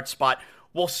wild card spot.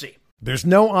 We'll see. There's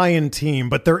no I in team,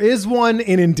 but there is one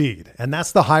in Indeed, and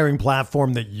that's the hiring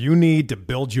platform that you need to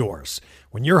build yours.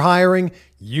 When you're hiring,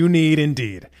 you need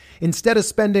Indeed. Instead of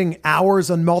spending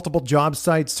hours on multiple job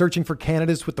sites searching for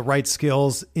candidates with the right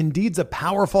skills, Indeed's a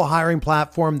powerful hiring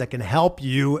platform that can help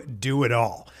you do it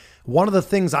all. One of the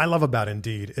things I love about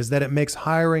Indeed is that it makes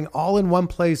hiring all in one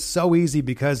place so easy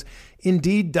because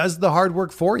Indeed does the hard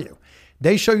work for you.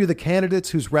 They show you the candidates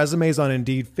whose resumes on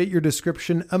Indeed fit your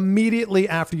description immediately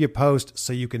after you post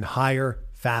so you can hire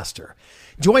faster.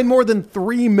 Join more than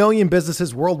 3 million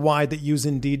businesses worldwide that use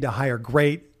Indeed to hire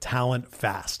great talent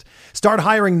fast. Start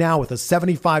hiring now with a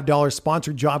 $75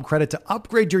 sponsored job credit to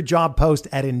upgrade your job post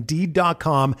at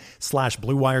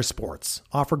Indeed.com/Blue Wire Sports.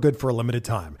 Offer good for a limited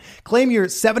time. Claim your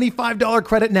 $75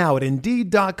 credit now at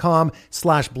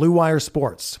Indeed.com/Blue Wire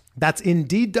Sports. That's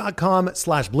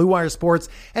Indeed.com/Blue Wire Sports,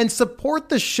 and support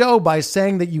the show by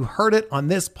saying that you heard it on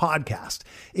this podcast.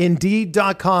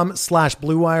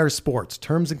 Indeed.com/Blue Wire Sports.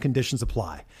 Terms and conditions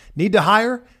apply. Need to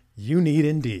hire? You need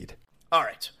Indeed. All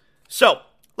right. So,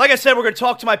 like I said, we're going to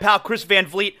talk to my pal Chris Van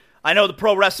Vliet. I know the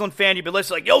pro wrestling fan, you've been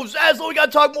listening like, yo, Zaslow, we got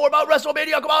to talk more about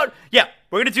WrestleMania, come on. Yeah,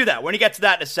 we're going to do that. We're going to get to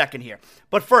that in a second here.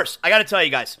 But first, I got to tell you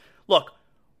guys, look,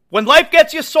 when life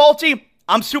gets you salty,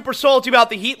 I'm super salty about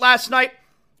the Heat last night.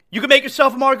 You can make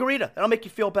yourself a margarita. That'll make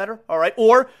you feel better, all right?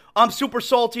 Or I'm super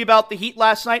salty about the Heat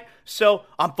last night, so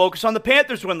I'm focused on the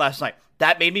Panthers win last night.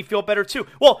 That made me feel better too.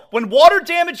 Well, when water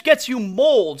damage gets you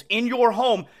mold in your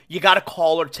home, you got to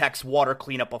call or text Water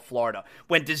Cleanup of Florida.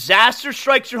 When disaster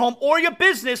strikes your home or your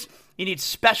business, you need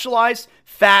specialized,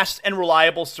 fast, and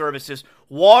reliable services.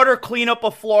 Water Cleanup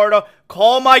of Florida.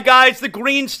 Call my guys, the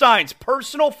Greensteins,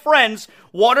 personal friends.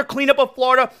 Water Cleanup of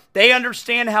Florida. They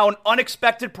understand how an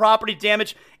unexpected property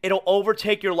damage, it'll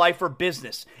overtake your life or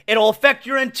business. It'll affect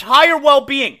your entire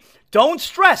well-being. Don't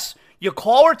stress. You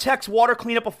call or text Water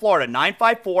Cleanup of Florida,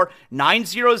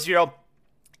 954-900-8888.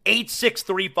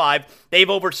 8635. They have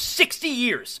over 60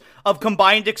 years of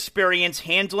combined experience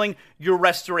handling your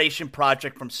restoration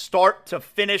project from start to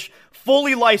finish.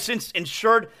 Fully licensed,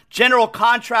 insured, general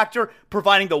contractor,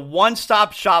 providing the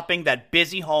one-stop shopping that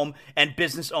busy home and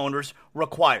business owners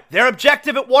require. Their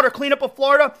objective at Water Cleanup of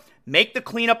Florida: make the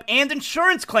cleanup and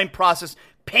insurance claim process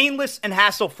painless and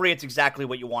hassle-free. It's exactly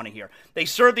what you want to hear. They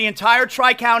serve the entire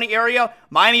Tri-County area,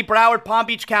 Miami, Broward, Palm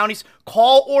Beach counties.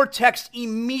 Call or text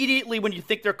immediately when you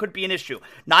think there could be an issue.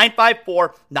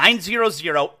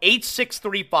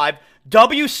 954-900-8635.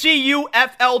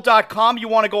 WCUFL.com. You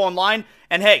want to go online.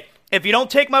 And hey, if you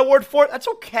don't take my word for it, that's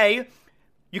okay.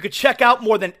 You could check out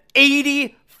more than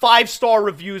 80 5-star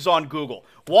reviews on Google.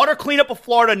 Water Cleanup of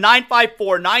Florida,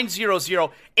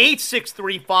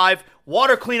 954-900-8635.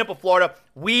 Water Cleanup of Florida,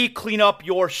 we clean up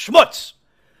your schmutz.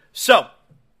 So,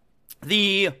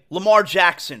 the Lamar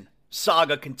Jackson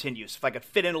saga continues. If I could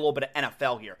fit in a little bit of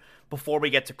NFL here before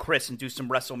we get to Chris and do some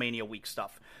WrestleMania week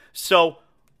stuff. So,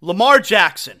 Lamar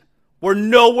Jackson, we're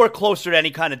nowhere closer to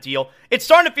any kind of deal. It's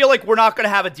starting to feel like we're not going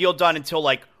to have a deal done until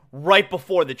like right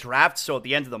before the draft, so at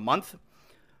the end of the month.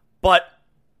 But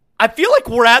I feel like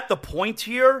we're at the point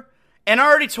here, and I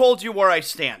already told you where I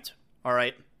stand, all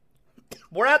right?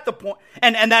 We're at the point,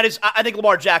 and that is, I think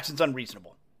Lamar Jackson's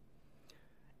unreasonable.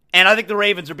 And I think the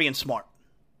Ravens are being smart.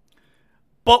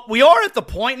 But we are at the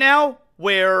point now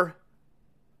where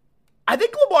I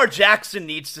think Lamar Jackson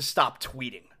needs to stop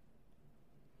tweeting.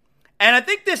 And I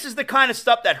think this is the kind of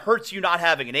stuff that hurts you not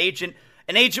having an agent.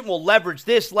 An agent will leverage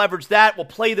this, leverage that, will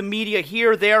play the media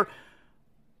here, there.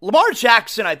 Lamar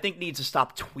Jackson, I think, needs to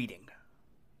stop tweeting.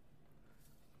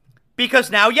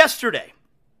 Because now, yesterday,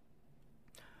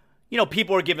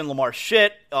 people are giving Lamar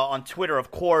shit on Twitter, of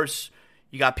course.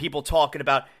 You got people talking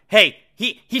about, hey,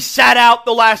 he sat out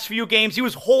the last few games. He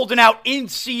was holding out in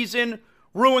season,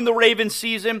 ruined the Ravens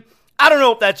season. I don't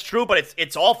know if that's true, but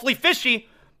it's awfully fishy.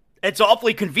 It's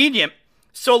awfully convenient.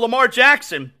 So Lamar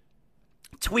Jackson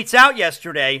tweets out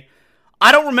yesterday,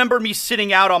 I don't remember me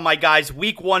sitting out on my guys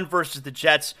week 1 versus the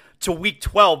Jets to week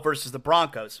 12 versus the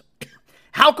Broncos.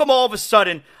 How come all of a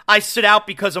sudden I sit out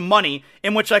because of money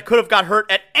in which I could have got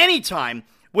hurt at any time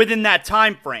within that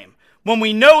time frame when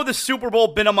we know the Super Bowl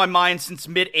been on my mind since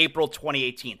mid-April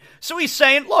 2018? So he's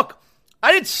saying, look,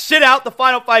 I didn't sit out the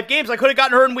final 5 games. I could have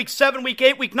gotten hurt in week 7, week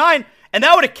 8, week 9, and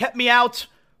that would have kept me out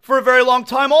for a very long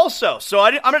time also. So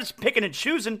I'm just picking and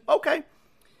choosing. Okay.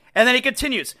 And then he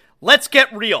continues, let's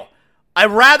get real.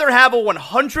 I'd rather have a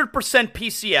 100%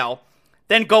 PCL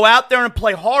than go out there and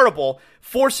play horrible,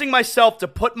 forcing myself to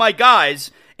put my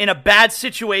guys in a bad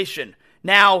situation.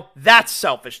 Now, that's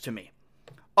selfish to me.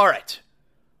 All right.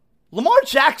 Lamar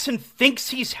Jackson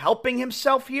thinks he's helping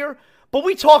himself here, but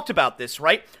we talked about this,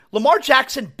 right? Lamar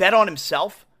Jackson bet on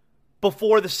himself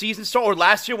before the season started, or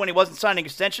last year when he wasn't signing an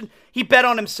extension. He bet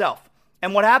on himself.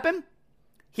 And what happened?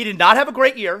 He did not have a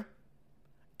great year,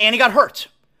 and he got hurt,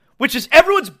 which is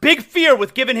everyone's big fear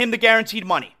with giving him the guaranteed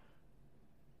money.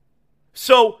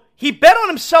 So he bet on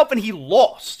himself and he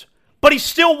lost, but he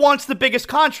still wants the biggest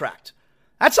contract.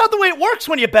 That's not the way it works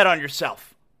when you bet on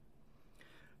yourself.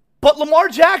 But Lamar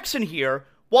Jackson here,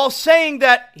 while saying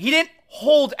that he didn't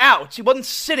hold out, he wasn't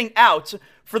sitting out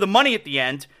for the money at the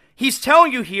end, he's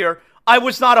telling you here, I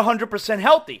was not 100%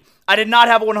 healthy. I did not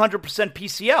have a 100%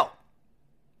 PCL.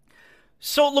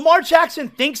 So Lamar Jackson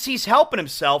thinks he's helping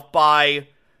himself by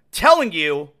telling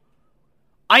you,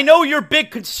 I know your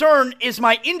big concern is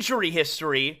my injury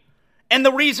history, and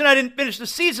the reason I didn't finish the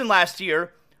season last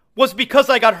year was because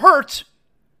I got hurt.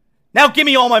 Now give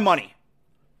me all my money.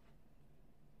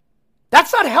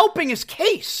 That's not helping his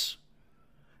case.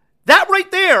 That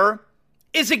right there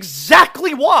is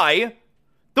exactly why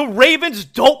the Ravens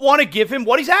don't want to give him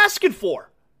what he's asking for.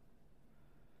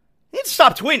 He needs to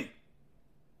stop tweeting.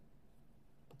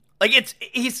 Like,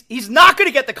 he's not going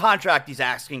to get the contract he's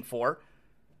asking for.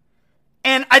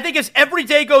 And I think as every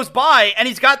day goes by and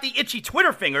he's got the itchy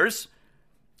Twitter fingers,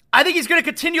 I think he's going to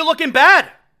continue looking bad.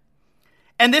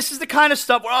 And this is the kind of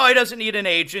stuff where, he doesn't need an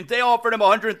agent. They offered him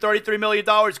 $133 million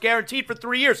guaranteed for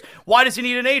 3 years. Why does he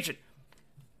need an agent?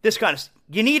 This kind of stuff.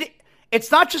 It's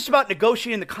not just about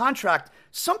negotiating the contract.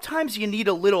 Sometimes you need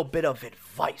a little bit of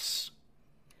advice.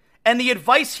 And the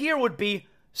advice here would be,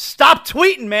 stop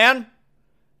tweeting, man.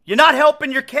 You're not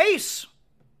helping your case.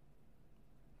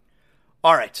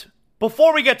 All right.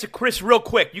 Before we get to Chris, real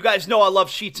quick, you guys know I love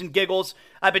Sheets and Giggles.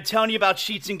 I've been telling you about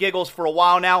Sheets and Giggles for a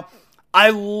while now.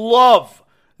 I love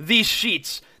these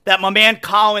sheets that my man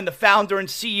Colin, the founder and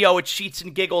CEO at Sheets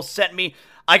and Giggles, sent me.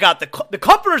 I got the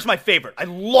comforter is my favorite. I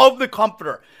love the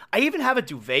comforter. I even have a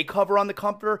duvet cover on the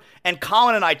comforter, and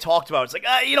Colin and I talked about it. It's like,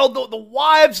 the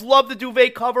wives love the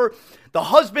duvet cover. The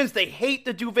husbands, they hate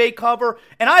the duvet cover,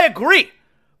 and I agree.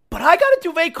 But I got a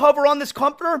duvet cover on this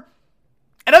comforter,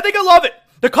 and I think I love it.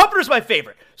 The comforter is my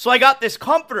favorite. So I got this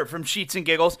comforter from Sheets and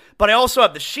Giggles, but I also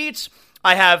have the sheets.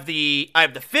 I have the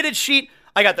fitted sheet.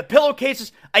 I got the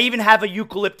pillowcases. I even have a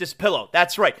eucalyptus pillow.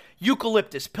 That's right.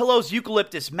 Eucalyptus pillows,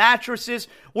 eucalyptus mattresses.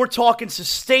 We're talking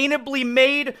sustainably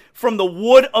made from the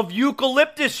wood of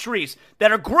eucalyptus trees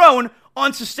that are grown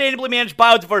on sustainably managed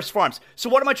biodiverse farms. So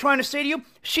what am I trying to say to you?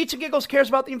 Sheets and Giggles cares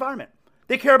about the environment.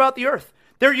 They care about the earth.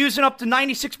 They're using up to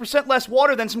 96% less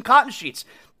water than some cotton sheets.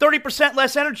 30%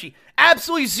 less energy.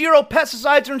 Absolutely zero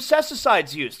pesticides or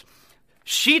insecticides used.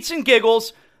 Sheets and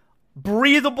Giggles,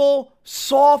 breathable,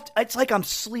 soft. It's like I'm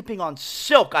sleeping on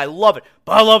silk. I love it.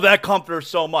 But I love that comforter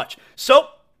so much. So,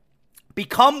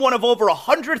 become one of over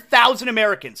 100,000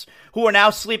 Americans who are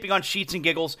now sleeping on Sheets and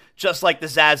Giggles, just like the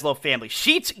Zaslow family.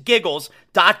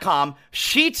 SheetsGiggles.com,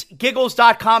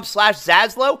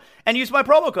 SheetsGiggles.com/Zaslow, and use my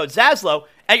promo code Zaslow.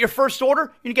 At your first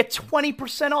order, you can get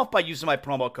 20% off by using my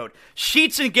promo code.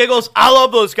 Sheets and Giggles, I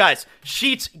love those guys.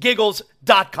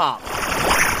 SheetsGiggles.com.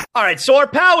 All right, so our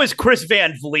pal is Chris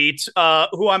Van Vliet,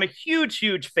 who I'm a huge,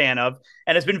 huge fan of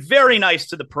and has been very nice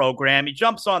to the program. He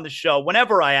jumps on the show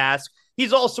whenever I ask.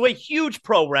 He's also a huge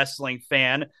pro wrestling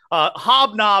fan,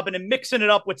 hobnobbing and mixing it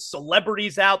up with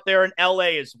celebrities out there in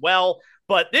LA as well.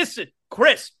 But this is,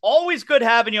 Chris, always good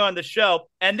having you on the show.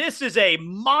 And this is a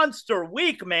monster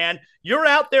week, man. You're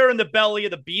out there in the belly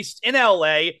of the beast in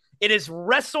LA. It is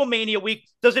WrestleMania week.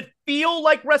 Does it feel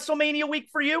like WrestleMania week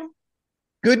for you?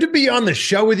 Good to be on the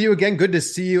show with you again. Good to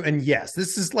see you. And yes,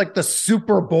 this is like the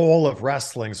Super Bowl of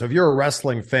wrestling. So if you're a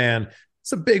wrestling fan,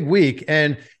 it's a big week.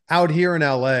 And out here in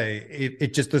LA,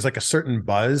 it just, there's like a certain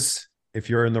buzz if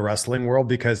you're in the wrestling world,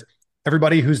 because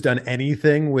everybody who's done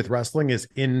anything with wrestling is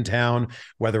in town,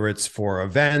 whether it's for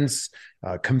events,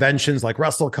 conventions like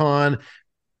WrestleCon.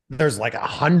 There's like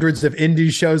hundreds of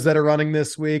indie shows that are running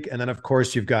this week. And then, of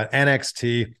course, you've got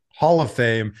NXT, Hall of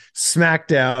Fame,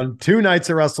 SmackDown, 2 nights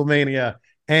of WrestleMania,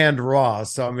 and Raw.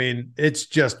 So, I mean, it's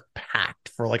just packed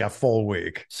for like a full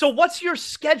week. So what's your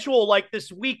schedule like this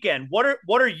weekend? What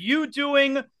are you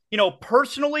doing,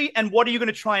 personally, and what are you going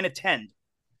to try and attend?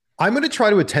 I'm going to try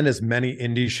to attend as many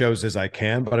indie shows as I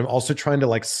can, but I'm also trying to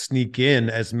like sneak in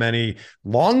as many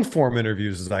long form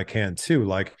interviews as I can too.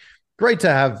 Like, great to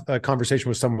have a conversation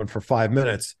with someone for 5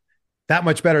 minutes. That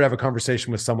much better to have a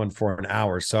conversation with someone for an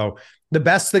hour. So the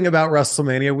best thing about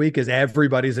WrestleMania week is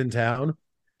everybody's in town.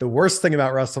 The worst thing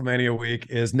about WrestleMania week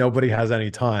is nobody has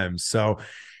any time. So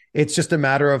it's just a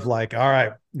matter of like, all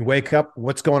right, wake up.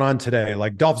 What's going on today?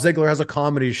 Like Dolph Ziggler has a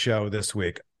comedy show this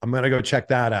week. I'm going to go check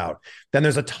that out. Then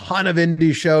there's a ton of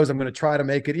indie shows. I'm going to try to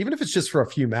make it, even if it's just for a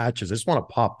few matches. I just want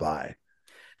to pop by.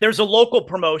 There's a local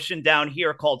promotion down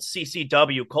here called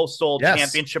CCW, Coastal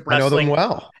Championship Wrestling. I know them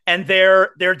well. And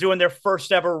they're doing their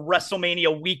first ever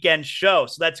WrestleMania weekend show.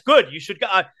 So that's good. You should go.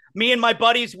 Me and my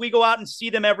buddies, we go out and see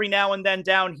them every now and then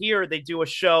down here. They do a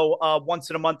show once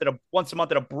a month at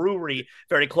a brewery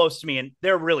very close to me, and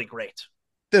they're really great.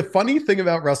 The funny thing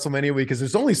about WrestleMania week is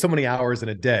there's only so many hours in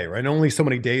a day, right? Only so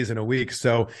many days in a week.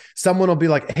 So someone will be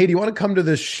like, hey, do you want to come to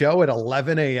this show at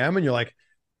 11 a.m.? And you're like,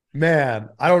 man,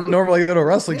 I don't normally go to a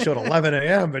wrestling show at 11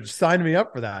 a.m., but sign me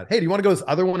up for that. Hey, do you want to go to this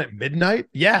other one at midnight?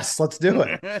 Yes, let's do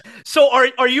it. So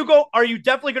are you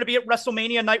definitely going to be at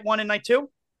WrestleMania night 1 and night 2?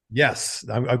 Yes,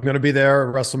 I'm going to be there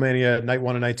at WrestleMania night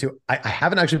 1 and night 2. I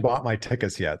haven't actually bought my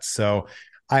tickets yet. So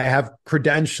I have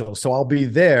credentials. So I'll be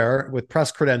there with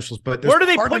press credentials. But where do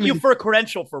they put you for a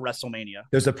credential for WrestleMania?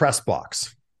 There's a press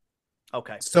box.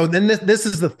 Okay. So then this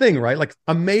is the thing, right? Like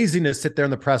amazing to sit there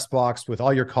in the press box with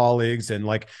all your colleagues and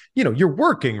like, you're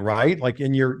working, right? Like,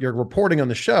 and you're reporting on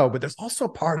the show, but there's also a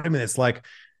part of me that's like,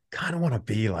 kind of want to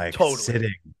be like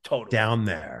sitting down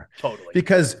there. Totally.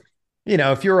 Because,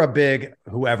 if you're a big,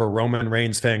 whoever, Roman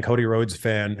Reigns fan, Cody Rhodes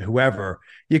fan, whoever,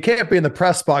 you can't be in the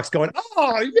press box going,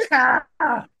 oh yeah,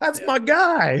 that's my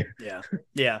guy.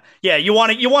 Yeah. You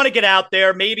want to get out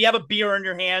there, maybe have a beer in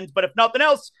your hand, but if nothing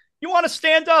else, you want to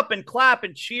stand up and clap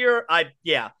and cheer. I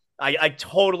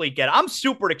totally get it. I'm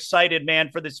super excited, man,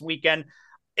 for this weekend.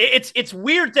 It's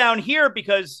weird down here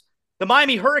because the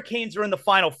Miami Hurricanes are in the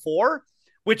Final Four,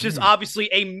 which is obviously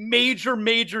a major,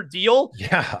 major deal.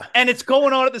 Yeah. And it's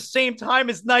going on at the same time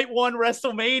as night 1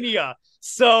 WrestleMania.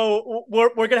 So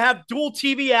we're going to have dual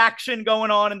TV action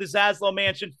going on in the Zaslow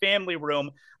Mansion family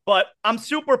room. But I'm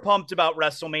super pumped about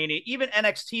WrestleMania, even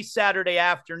NXT Saturday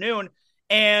afternoon.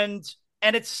 And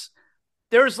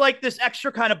there's like this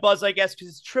extra kind of buzz, I guess, because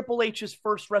it's Triple H's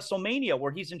first WrestleMania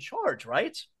where he's in charge,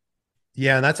 right?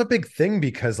 Yeah, and that's a big thing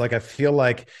because like I feel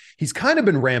like he's kind of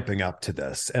been ramping up to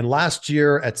this. And last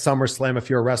year at SummerSlam, if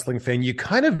you're a wrestling fan, you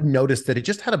kind of noticed that it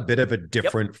just had a bit of a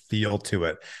different feel to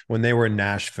it when they were in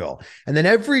Nashville. And then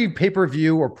every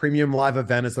pay-per-view or premium live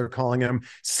event, as they're calling them,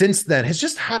 since then has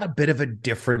just had a bit of a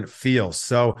different feel.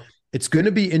 So it's going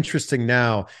to be interesting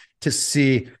now to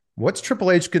see what's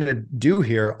Triple H going to do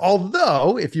here?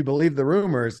 Although, if you believe the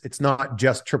rumors, it's not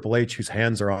just Triple H whose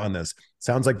hands are on this.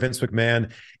 Sounds like Vince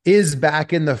McMahon is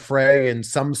back in the fray in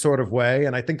some sort of way.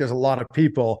 And I think there's a lot of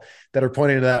people that are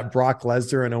pointing to that Brock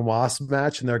Lesnar and Omos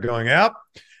match, and they're going, yep,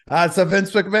 that's a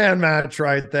Vince McMahon match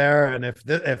right there. And if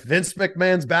Vince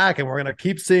McMahon's back and we're going to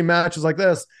keep seeing matches like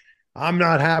this, I'm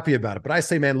not happy about it. But I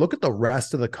say, man, look at the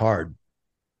rest of the card.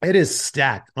 It is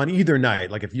stacked on either night.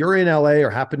 Like if you're in LA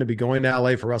or happen to be going to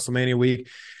LA for WrestleMania week,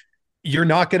 you're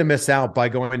not going to miss out by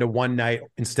going to one night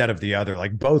instead of the other.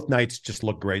 Like both nights just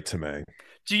look great to me.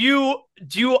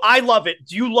 I love it.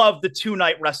 Do you love the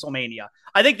 2-night WrestleMania?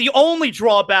 I think the only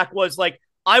drawback was like,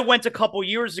 I went a couple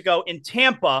years ago in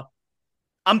Tampa.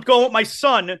 I'm going with my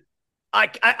son. I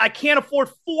can't afford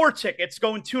 4 tickets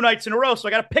going 2 nights in a row. So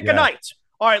I got to pick a night.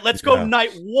 All right, let's go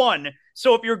night 1.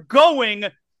 So if you're going,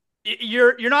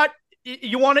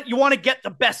 you want to get the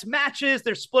best matches.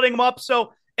 They're splitting them up,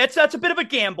 so that's a bit of a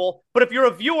gamble. But if you're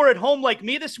a viewer at home like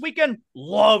me this weekend,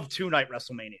 love 2-night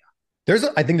WrestleMania.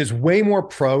 I think there's way more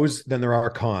pros than there are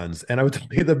cons, and I would tell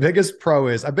you the biggest pro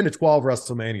is I've been to 12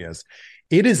 WrestleManias.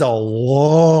 It is a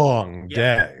long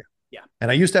day. Yeah,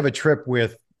 and I used to have a trip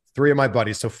with 3 of my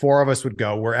buddies, so 4 of us would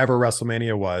go wherever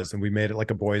WrestleMania was, and we made it like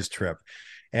a boys' trip.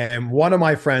 And one of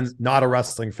my friends, not a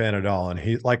wrestling fan at all, and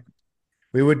he like.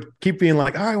 We would keep being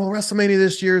like, all right, well, WrestleMania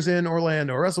this year's in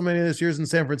Orlando, or WrestleMania this year's in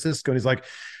San Francisco. And he's like,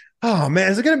 oh,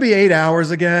 man, is it going to be 8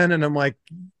 hours again? And I'm like,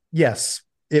 yes,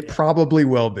 it probably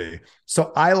will be.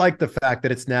 So I like the fact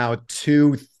that it's now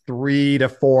 2, 3 to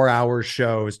 4 hour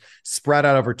shows spread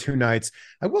out over 2 nights.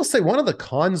 I will say one of the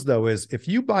cons, though, is if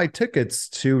you buy tickets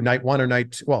to night 1 or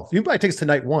night 2, well, if you buy tickets to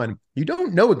night 1, you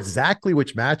don't know exactly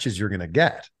which matches you're going to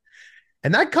get.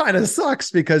 And that kind of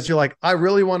sucks because you're like, I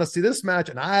really want to see this match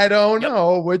and I don't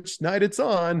know which night it's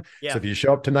on. So if you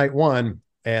show up to night 1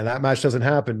 and that match doesn't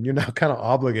happen, you're now kind of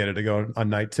obligated to go on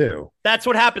night 2. That's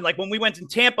what happened. Like when we went in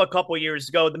Tampa a couple of years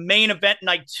ago, the main event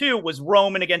night 2 was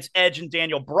Roman against Edge and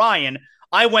Daniel Bryan.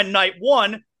 I went night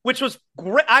 1, which was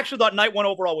great. I actually thought night 1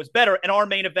 overall was better. And our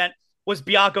main event was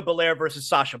Bianca Belair versus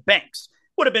Sasha Banks.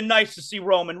 Would have been nice to see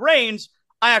Roman Reigns.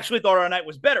 I actually thought our night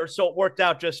was better, so it worked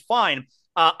out just fine.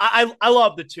 I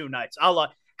love the 2 nights.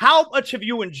 How much have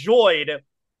you enjoyed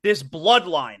this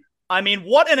bloodline? I mean,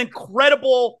 what an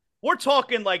incredible, we're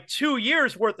talking like 2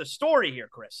 years worth of story here,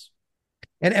 Chris.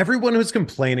 And everyone who's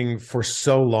complaining for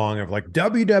so long of like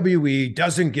WWE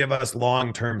doesn't give us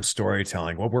long-term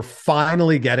storytelling. Well, we're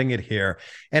finally getting it here.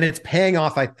 And it's paying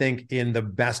off, I think, in the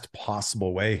best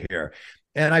possible way here.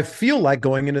 And I feel like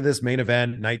going into this main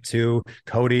event, night 2,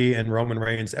 Cody and Roman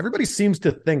Reigns, everybody seems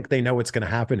to think they know what's going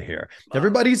to happen here. Wow.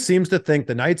 Everybody seems to think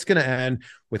the night's going to end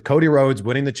with Cody Rhodes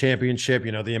winning the championship,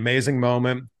 the amazing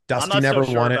moment. Dusty never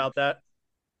won it. About that.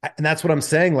 And that's what I'm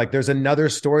saying. Like there's another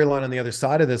storyline on the other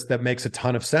side of this that makes a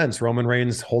ton of sense. Roman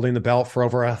Reigns holding the belt for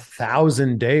over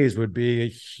 1,000 days would be a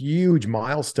huge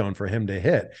milestone for him to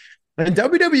hit. And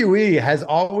WWE has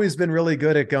always been really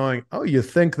good at going, oh, you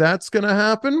think that's going to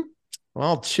happen?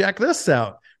 Well, check this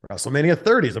out. WrestleMania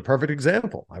 30 is a perfect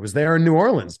example. I was there in New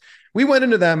Orleans. We went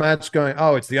into that match going,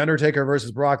 oh, it's The Undertaker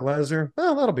versus Brock Lesnar.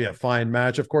 Well, that'll be a fine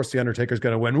match. Of course, The Undertaker's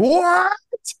going to win. What?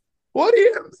 What do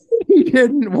you mean he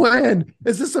didn't win?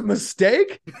 Is this a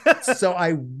mistake? So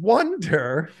I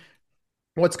wonder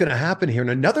what's going to happen here.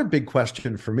 And another big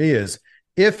question for me is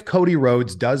if Cody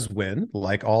Rhodes does win,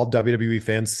 like all WWE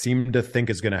fans seem to think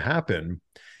is going to happen,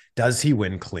 does he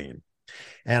win clean?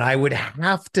 And I would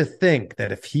have to think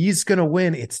that if he's going to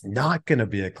win, it's not going to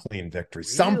be a clean victory.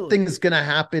 Really? Something's going to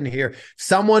happen here.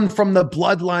 Someone from the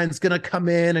bloodline is going to come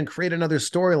in and create another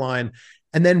storyline.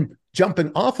 And then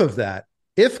jumping off of that,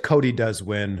 if Cody does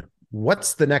win,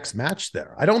 what's the next match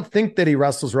there? I don't think that he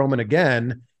wrestles Roman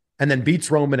again and then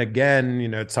beats Roman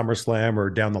again, at SummerSlam or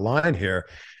down the line here.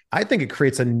 I think it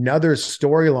creates another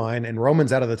storyline and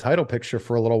Roman's out of the title picture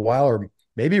for a little while, or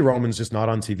maybe Roman's just not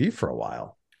on TV for a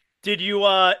while. Did you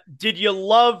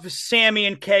love Sammy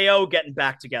and KO getting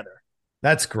back together?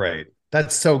 That's great.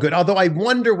 That's so good. Although I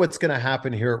wonder what's going to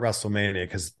happen here at WrestleMania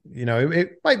because,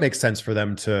 it might make sense for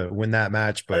them to win that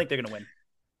match. But I think they're going to win.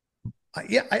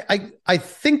 Yeah, I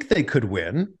think they could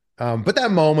win. But that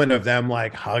moment of them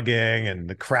like hugging and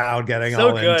the crowd getting so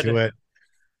all good into it.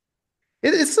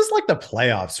 It's just like the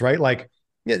playoffs, right? Like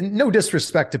Yeah, no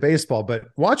disrespect to baseball, but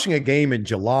watching a game in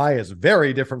July is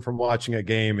very different from watching a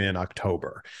game in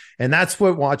October. And that's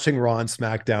what watching Raw and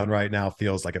SmackDown right now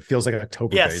feels like. It feels like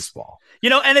October baseball.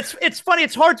 And it's funny.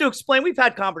 It's hard to explain. We've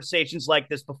had conversations like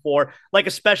this before, like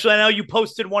especially I know you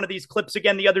posted one of these clips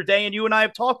again the other day, and you and I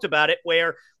have talked about it,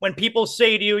 where when people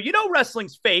say to you,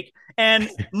 wrestling's fake.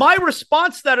 And my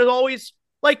response to that is always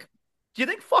like, do you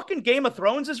think fucking Game of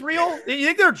Thrones is real? You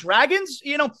think they're dragons?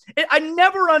 I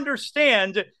never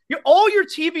understand. All your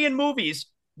TV and movies,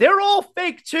 they're all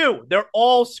fake too. They're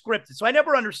all scripted. So I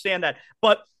never understand that.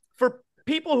 But for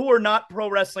people who are not pro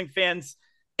wrestling fans,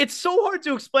 it's so hard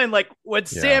to explain. Like when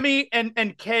Sammy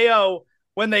and KO,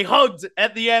 when they hugged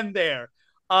at the end there,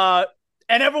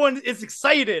 and everyone is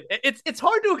excited. It's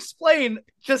hard to explain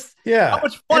just how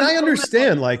much fun. And I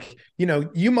understand,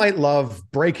 you might love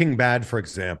Breaking Bad, for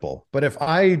example, but if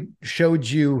I showed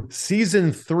you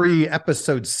season 3,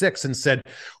 episode 6 and said,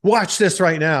 watch this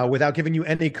right now without giving you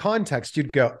any context,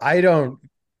 you'd go, I don't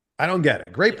get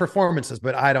it. Great performances,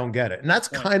 but I don't get it. And that's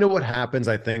kind of what happens,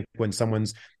 I think, when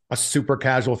someone's a super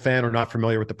casual fan or not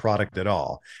familiar with the product at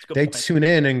all. They tune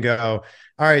in and go,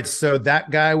 all right, so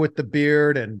that guy with the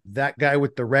beard and that guy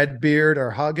with the red beard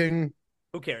are hugging.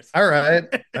 Who cares? All right.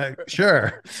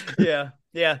 Sure. Yeah.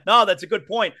 No, that's a good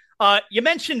point. You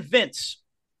mentioned Vince.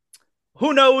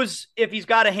 Who knows if he's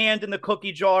got a hand in the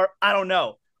cookie jar? I don't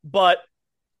know. But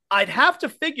I'd have to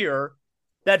figure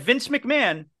that Vince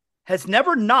McMahon has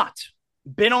never not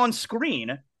been on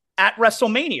screen at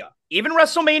WrestleMania. Even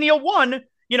WrestleMania 1,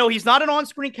 he's not an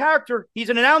on-screen character. He's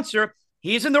an announcer.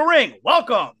 He's in the ring.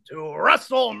 Welcome to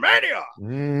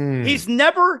WrestleMania. He's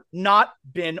never not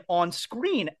been on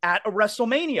screen at a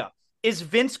WrestleMania. Is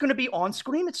Vince going to be on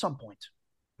screen at some point?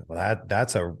 Well,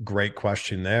 that's a great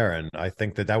question there. And I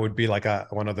think that would be like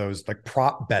one of those like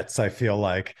prop bets, I feel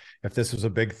like, if this was a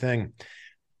big thing.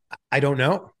 I don't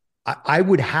know. I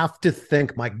would have to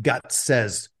think, my gut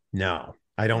says no,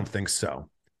 I don't think so.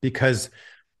 Because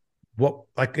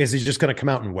is he just going to come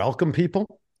out and welcome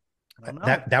people?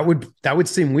 That would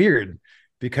seem weird,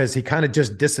 because he kind of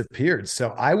just disappeared. So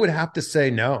I would have to say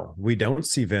no, we don't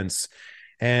see Vince.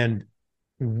 And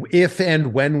if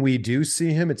and when we do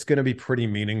see him, it's going to be pretty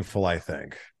meaningful, I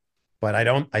think. But I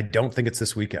don't think it's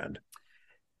this weekend.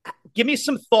 Give me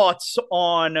some thoughts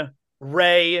on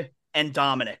Ray and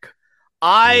Dominic.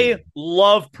 I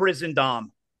love Prison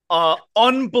Dom.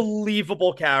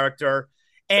 Unbelievable character.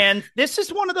 And this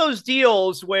is one of those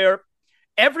deals where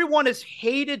everyone has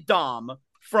hated Dom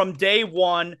from day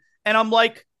one. And I'm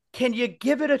like, can you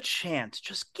give it a chance?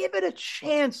 Just give it a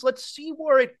chance. Let's see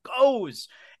where it goes.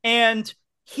 And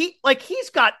he's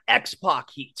got X-Pac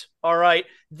heat. All right.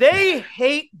 They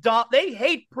hate Dom. They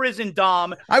hate Prison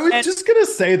Dom. I was just going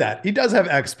to say that. He does have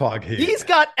X-Pac heat. He's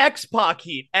got X-Pac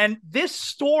heat. And this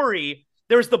story,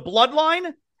 there's the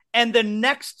bloodline. And the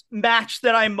next match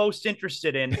that I'm most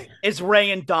interested in is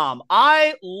Ray and Dom.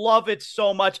 I love it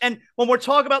so much. And when we're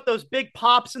talking about those big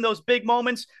pops and those big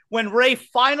moments, when Ray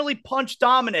finally punched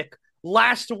Dominic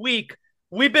last week,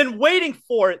 we've been waiting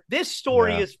for it. This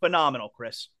story is phenomenal,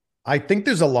 Chris. I think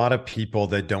there's a lot of people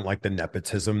that don't like the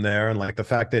nepotism there. And like the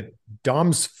fact that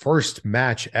Dom's first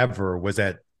match ever was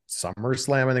at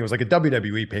SummerSlam. I think it was like a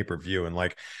WWE pay-per-view. And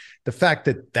like, the fact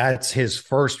that that's his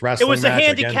first wrestling match. It was a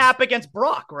handicap against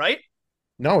Brock, right?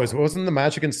 No, it wasn't the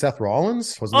match against Seth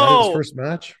Rollins. Wasn't that his first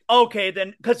match? Okay,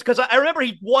 then because I remember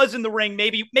he was in the ring.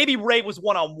 Maybe Ray was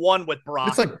one-on-one with Brock.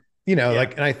 It's like,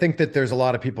 like, and I think that there's a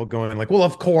lot of people going like, well,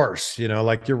 of course,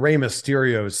 like you're Rey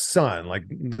Mysterio's son, like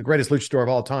the greatest luchador of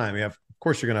all time. Of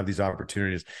course you're gonna have these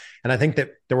opportunities. And I think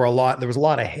that there was a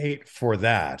lot of hate for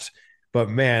that. But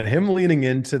man, him leaning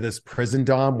into this Prison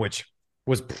Dom, which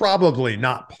was probably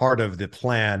not part of the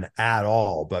plan at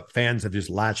all, but fans have just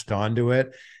latched onto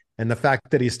it. And the fact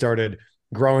that he started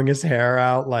growing his hair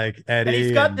out like Eddie. And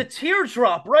he's got the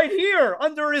teardrop right here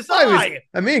under his eye.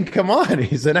 I mean, come on.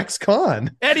 He's an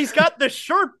ex-con. And he's got the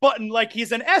shirt button like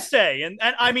he's an essay. And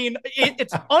I mean,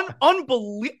 it's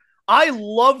unbelievable. I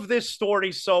love this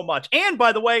story so much. And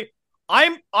by the way,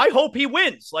 I hope he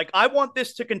wins. Like, I want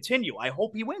this to continue. I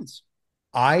hope he wins.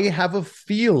 I have a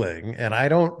feeling, and I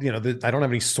don't have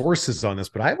any sources on this,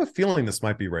 but I have a feeling this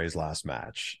might be Ray's last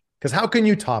match. Because how can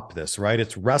you top this, right?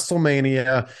 It's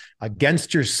WrestleMania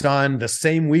against your son, the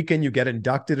same weekend you get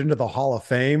inducted into the Hall of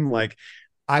Fame. Like,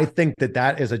 I think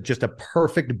that is just a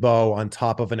perfect bow on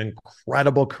top of an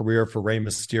incredible career for Rey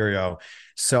Mysterio.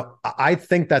 So I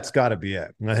think that's got to be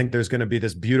it. And I think there's going to be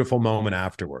this beautiful moment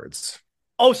afterwards.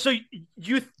 Oh, so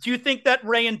do you think that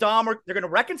Ray and Dom they're going to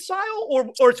reconcile,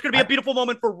 or it's going to be a beautiful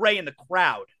moment for Ray and the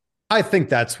crowd? I think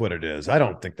that's what it is. I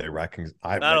don't think they reckon.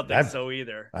 I don't think so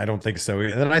either. I don't think so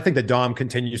either. And I think that Dom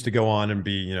continues to go on and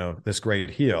be, this great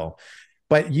heel.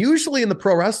 But usually in the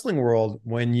pro wrestling world,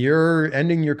 when you're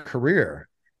ending your career,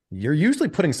 you're usually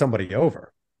putting somebody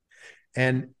over.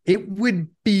 And it would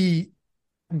be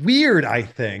weird, I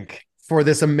think, for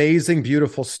this amazing,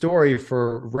 beautiful story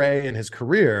for Ray and his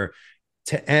career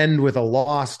to end with a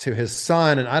loss to his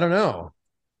son. And I don't know,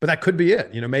 but that could be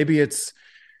it.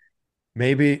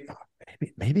 Maybe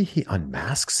he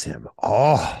unmasks him.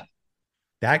 Oh,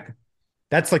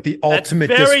 that's like the ultimate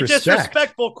very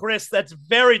disrespectful, Chris. That's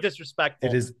very disrespectful.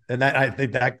 It is, and I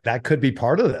think that could be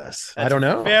part of this. I don't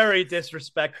know. Very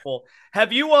disrespectful.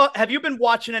 Have you been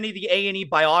watching any of the A&E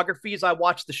biographies? I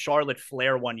watched the Charlotte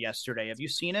Flair one yesterday. Have you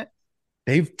seen it?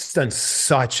 They've done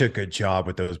such a good job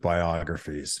with those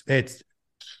biographies.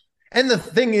 And the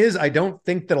thing is, I don't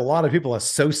think that a lot of people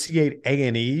associate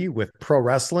A&E with pro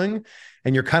wrestling,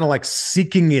 and you're kind of like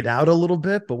seeking it out a little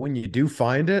bit. But when you do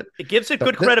find it, it gives it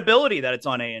good credibility that it's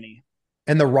on A&E.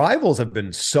 And the rivals have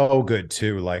been so good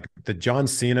too, like the John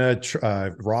Cena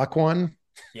Rock one.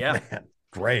 Yeah, man,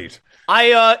 great.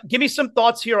 Give me some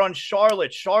thoughts here on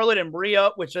Charlotte and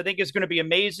Rhea, which I think is going to be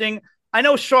amazing. I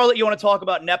know Charlotte, you want to talk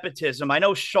about nepotism. I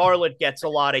know Charlotte gets a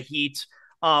lot of heat.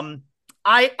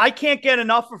 I can't get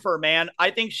enough of her, man.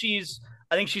 I think she's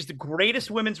the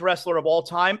greatest women's wrestler of all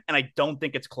time, and I don't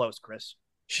think it's close, Chris.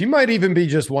 She might even be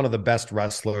just one of the best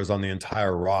wrestlers on the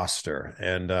entire roster.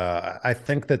 And I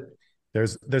think that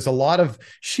there's a lot of,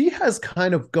 she has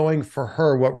kind of going for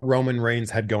her what Roman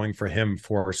Reigns had going for him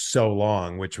for so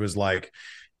long, which was like,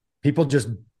 people just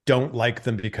don't like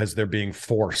them because they're being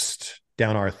forced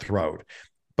down our throat.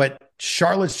 But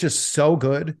Charlotte's just so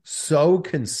good, so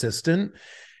consistent.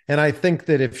 And I think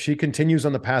that if she continues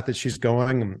on the path that she's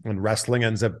going and wrestling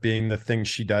ends up being the thing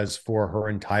she does for her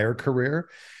entire career,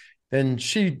 then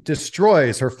she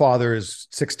destroys her father's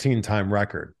 16-time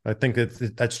record. I think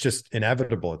that's just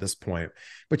inevitable at this point.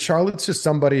 But Charlotte's just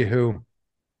somebody who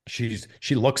she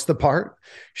looks the part.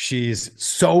 She's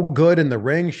so good in the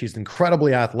ring. She's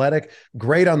incredibly athletic,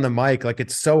 great on the mic. Like,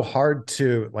 it's so hard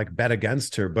to like bet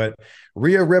against her. But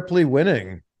Rhea Ripley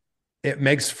winning, it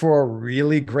makes for a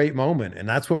really great moment. And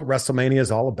that's what WrestleMania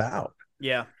is all about.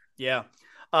 Yeah. Yeah.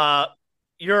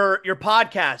 Your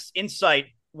podcast, Insight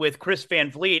with Chris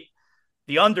Van Vliet,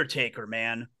 The Undertaker,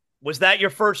 man. Was that your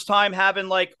first time having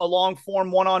like a long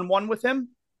form one-on-one with him?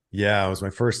 Yeah, it was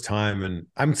my first time. And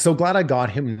I'm so glad I got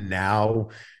him now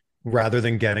rather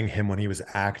than getting him when he was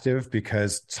active,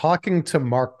 because talking to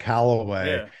Mark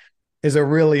Calloway is a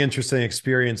really interesting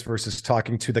experience versus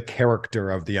talking to the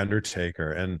character of The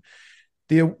Undertaker. And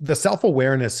the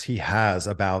self-awareness he has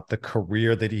about the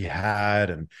career that he had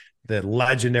and the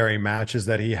legendary matches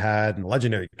that he had and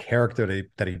legendary character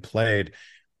that he played,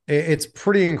 it's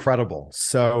pretty incredible.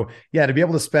 So yeah, to be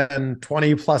able to spend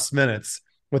 20 plus minutes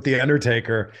with The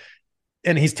Undertaker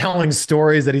and he's telling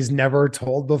stories that he's never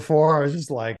told before, I was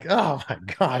just like, oh my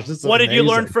gosh, this is what amazing. Did you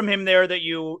learn from him there that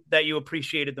you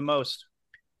appreciated the most?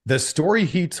 The story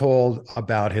he told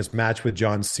about his match with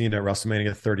John Cena at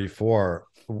WrestleMania 34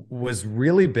 was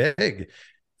really big.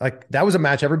 Like, that was a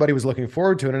match everybody was looking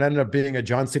forward to, and it ended up being a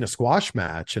John Cena squash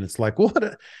match. And it's like, what?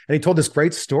 And he told this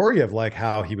great story of like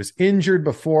how he was injured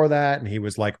before that, and he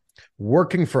was like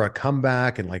working for a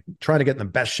comeback and like trying to get in the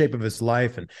best shape of his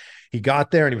life. And he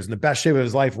got there and he was in the best shape of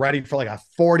his life, ready for like a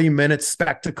 40-minute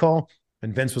spectacle.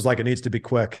 And Vince was like, it needs to be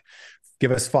quick.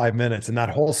 Give us 5 minutes. And that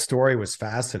whole story was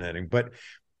fascinating. But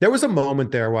there was a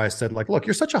moment there where I said, like, look,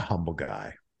 you're such a humble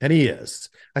guy. And he is.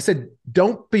 I said,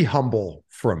 don't be humble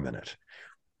for a minute.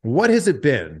 What has it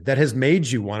been that has made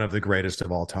you one of the greatest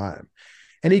of all time?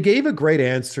 And he gave a great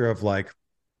answer of like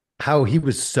how he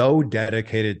was so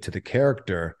dedicated to the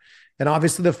character. And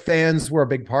obviously the fans were a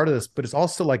big part of this, but it's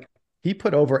also like he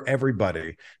put over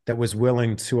everybody that was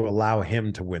willing to allow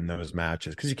him to win those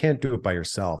matches, because you can't do it by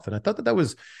yourself. And I thought that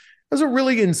was a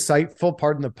really insightful,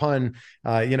 pardon the pun,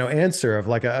 answer of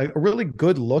like a really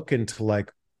good look into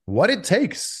like what it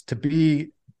takes to be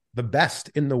the best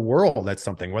in the world at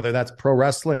something, whether that's pro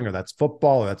wrestling or that's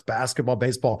football or that's basketball,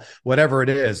 baseball, whatever it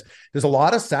is. There's a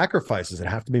lot of sacrifices that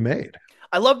have to be made.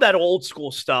 I love that old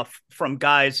school stuff from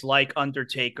guys like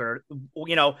Undertaker.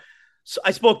 So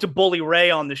I spoke to Bully Ray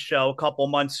on the show a couple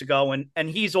months ago, and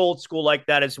he's old school like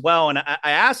that as well. And I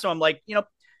asked him, I'm like,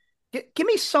 give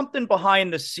me something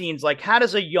behind the scenes. Like, how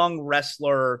does a young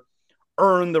wrestler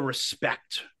earn the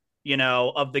respect,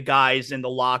 of the guys in the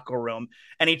locker room?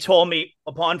 And he told me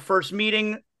upon first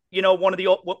meeting,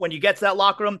 when you get to that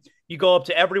locker room, you go up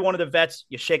to every one of the vets,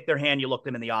 you shake their hand, you look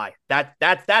them in the eye.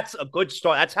 That's a good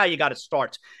start. That's how you got to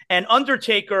start. And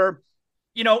Undertaker,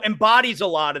 embodies a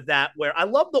lot of that, where I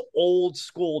love the old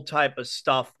school type of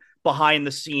stuff behind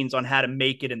the scenes on how to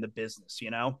make it in the business.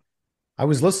 I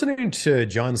was listening to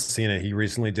John Cena. He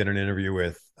recently did an interview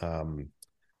with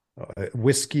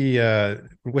whiskey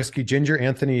ginger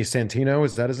Anthony Santino.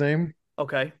 Is that his name?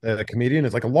 Okay. The comedian.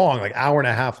 It's like a long, like hour and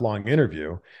a half long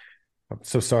interview. I'm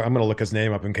so sorry. I'm going to look his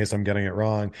name up in case I'm getting it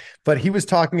wrong. But he was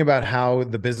talking about how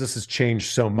the business has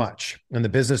changed so much. And the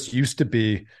business used to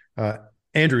be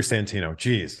Andrew Santino.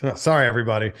 Geez. Oh, sorry,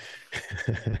 everybody.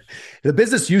 The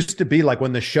business used to be like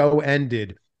when the show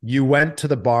ended, you went to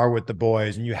the bar with the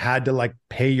boys and you had to like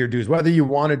pay your dues, whether you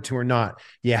wanted to or not.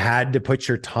 You had to put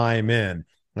your time in.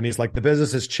 And he's like, the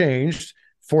business has changed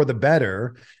for the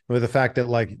better, with the fact that,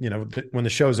 like, when the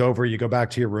show's over, you go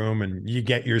back to your room and you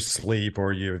get your sleep,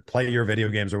 or you play your video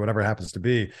games, or whatever it happens to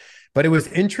be. But it was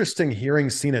interesting hearing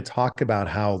Cena talk about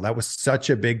how that was such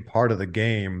a big part of the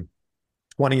game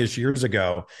 20-ish years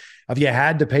ago, of you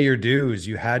had to pay your dues,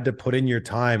 you had to put in your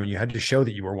time, and you had to show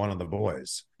that you were one of the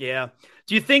boys. Yeah.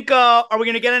 Do you think, are we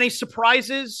going to get any surprise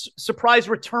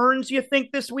returns, you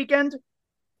think, this weekend?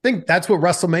 I think that's what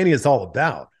WrestleMania is all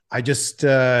about. I just,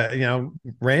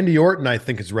 Randy Orton, I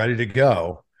think, is ready to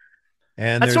go.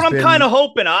 And that's what I'm kind of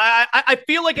hoping. I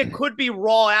feel like it could be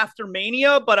Raw after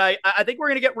Mania, but I think we're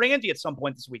going to get Randy at some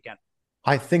point this weekend.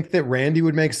 I think that Randy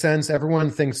would make sense. Everyone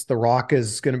thinks The Rock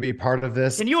is going to be part of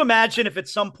this. Can you imagine if at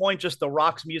some point just The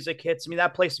Rock's music hits? I mean,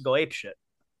 that place would go apeshit.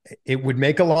 It would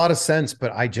make a lot of sense,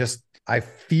 but I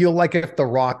feel like if The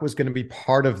Rock was going to be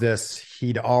part of this,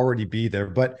 he'd already be there.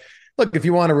 But look, if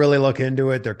you want to really look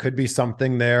into it, there could be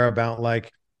something there about,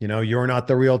 like, you're not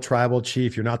the real tribal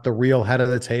chief. You're not the real head of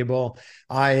the table.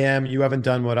 I am. You haven't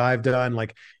done what I've done.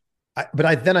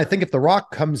 I think if The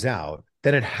Rock comes out,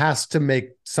 then it has to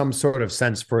make some sort of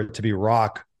sense for it to be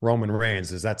Rock Roman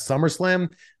Reigns. Is that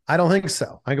SummerSlam? I don't think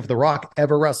so. I think if The Rock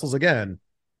ever wrestles again,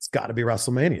 it's got to be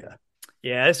WrestleMania.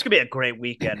 Yeah, this could be a great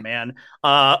weekend, man.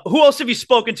 Who else have you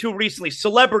spoken to recently,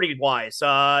 celebrity-wise?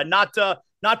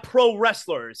 Not pro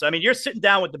wrestlers. I mean, you're sitting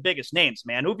down with the biggest names,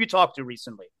 man. Who have you talked to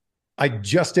recently? I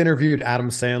just interviewed Adam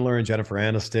Sandler and Jennifer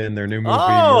Aniston. Their new movie,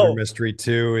 Murder Mystery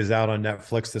 2, is out on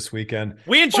Netflix this weekend.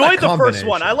 We enjoyed the first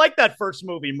one. I like that first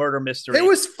movie, Murder Mystery. It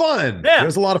was fun. Yeah. It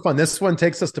was a lot of fun. This one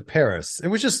takes us to Paris. It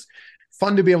was just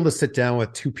fun to be able to sit down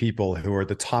with two people who are at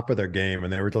the top of their game,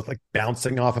 and they were just like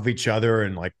bouncing off of each other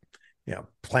and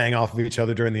playing off of each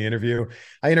other during the interview.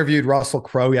 I interviewed Russell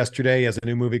Crowe yesterday. He has a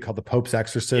new movie called The Pope's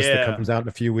Exorcist that comes out in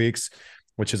a few weeks,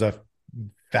 which is a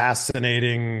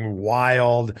fascinating,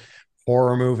 wild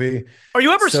horror movie. Are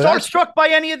you ever starstruck by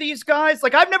any of these guys?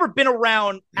 Like, I've never been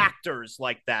around actors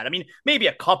like that. I mean, maybe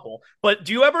a couple, but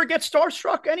do you ever get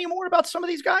starstruck anymore about some of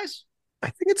these guys? I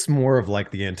think it's more of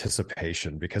like the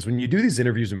anticipation, because when you do these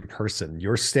interviews in person,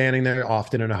 you're standing there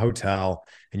often in a hotel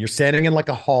and you're standing in like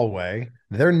a hallway.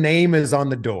 Their name is on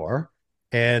the door,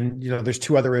 and there's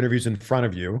two other interviews in front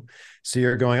of you. So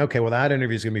you're going, okay, well, that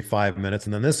interview is going to be 5 minutes,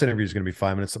 and then this interview is going to be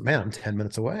 5 minutes. Man, I'm 10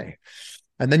 minutes away.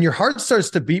 And then your heart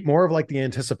starts to beat more of like the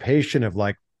anticipation of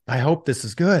like, I hope this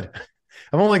is good.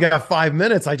 I've only got 5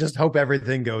 minutes. I just hope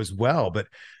everything goes well, but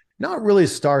not really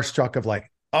starstruck of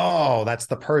like, oh, that's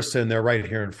the person. They're right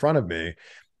here in front of me.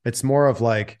 It's more of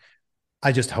like,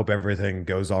 I just hope everything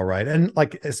goes all right. And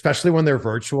like, especially when they're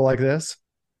virtual like this,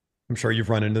 I'm sure you've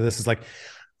run into this. It's like,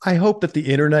 I hope that the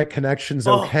internet connection's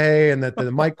okay and that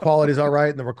the mic quality is all right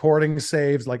and the recording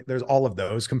saves. Like, there's all of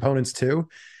those components too.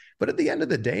 But at the end of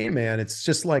the day, man, it's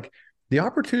just like the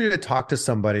opportunity to talk to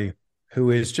somebody who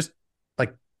is just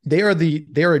like, they're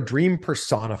a dream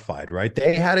personified, right?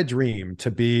 They had a dream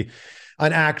to be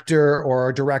an actor or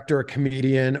a director, a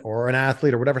comedian or an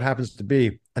athlete or whatever it happens to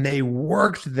be. And they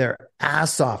worked their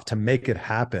ass off to make it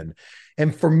happen.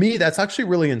 And for me, that's actually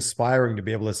really inspiring to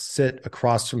be able to sit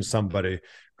across from somebody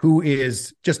who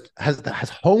is just has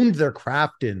honed their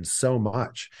craft in so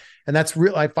much. And that's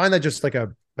real. I find that just like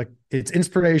it's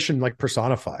inspiration, like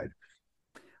personified.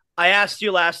 I asked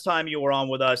you last time you were on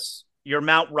with us, your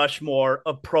Mount Rushmore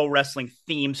of pro wrestling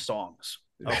theme songs.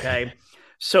 Okay.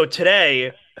 So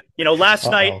today, last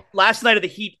night at halftime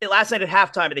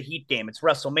of the Heat game, it's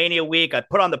WrestleMania week. I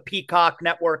put on the Peacock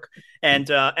network and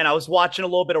I was watching a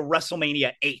little bit of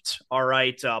WrestleMania 8. All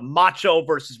right. Macho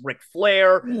versus Ric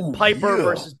Flair, Piper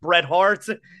versus Bret Hart.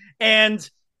 And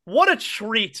what a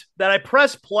treat that I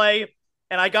pressed play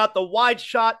and I got the wide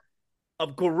shot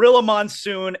of Gorilla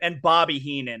Monsoon and Bobby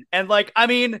Heenan. And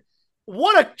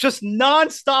what a just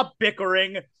nonstop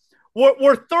bickering.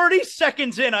 We're 30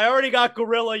 seconds in. I already got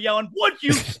Gorilla yelling, "Would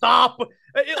you stop?"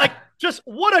 Just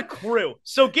what a crew.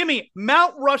 So give me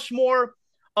Mount Rushmore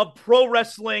of pro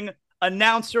wrestling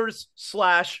announcers /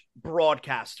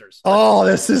 broadcasters. Oh,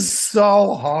 this is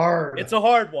so hard. It's a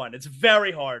hard one. It's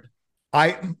very hard.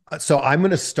 So I'm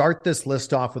going to start this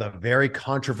list off with a very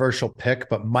controversial pick,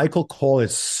 but Michael Cole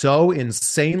is so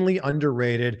insanely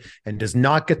underrated and does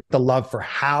not get the love for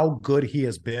how good he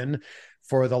has been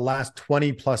for the last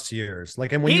 20 plus years.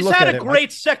 Like, and when he's you look had at a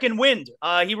great second wind.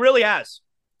 He really has.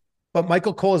 But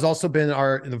Michael Cole has also been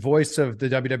the voice of the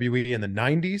WWE in the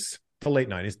 90s, the late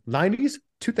 90s,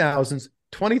 2000s,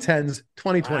 2010s,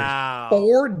 2020s. Wow.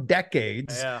 4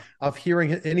 decades of hearing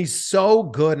him, and he's so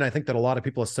good. And I think that a lot of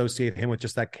people associate him with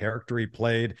just that character he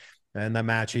played and the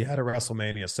match he had at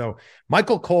WrestleMania. So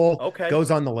Michael Cole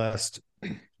goes on the list.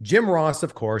 Jim Ross,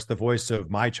 of course, the voice of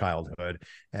my childhood,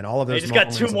 and all of those. They just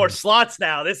got 2 more slots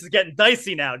now. This is getting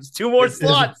dicey now. Just 2 more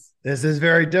slots. This is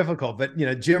very difficult, but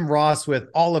Jim Ross with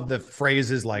all of the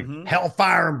phrases like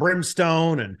hellfire and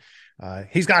brimstone, and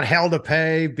he's got hell to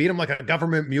pay, beat him like a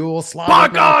government mule. My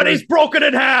God, he's broken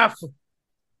in half.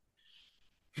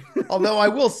 Although I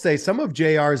will say some of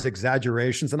JR's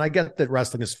exaggerations, and I get that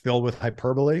wrestling is filled with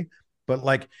hyperbole, but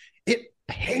like it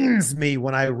pains me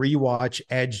when I rewatch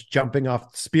Edge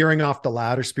spearing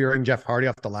Jeff Hardy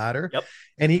off the ladder. Yep.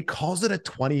 And he calls it a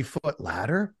 20-foot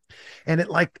ladder. And it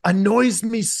like annoys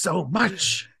me so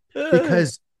much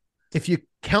because if you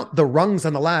count the rungs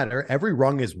on the ladder, every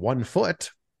rung is 1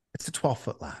 foot. It's a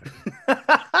 12-foot ladder.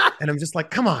 And I'm just like,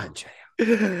 come on,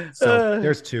 JR. So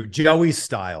there's 2. Joey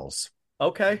Styles.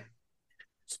 Okay.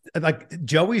 Like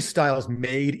Joey Styles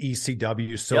made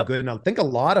ECW so good. And I think a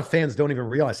lot of fans don't even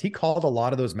realize he called a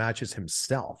lot of those matches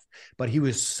himself, but he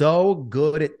was so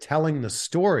good at telling the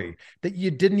story that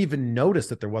you didn't even notice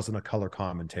that there wasn't a color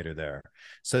commentator there.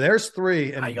 So there's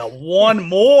 3. And I got one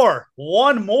more.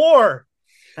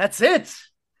 That's it.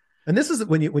 And this is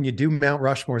when you do Mount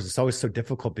Rushmores, it's always so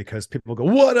difficult because people go,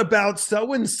 what about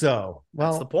so-and-so?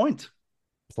 Well, that's the point.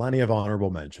 Plenty of honorable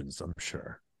mentions, I'm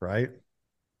sure. Right.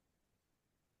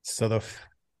 So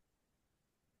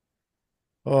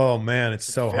oh man,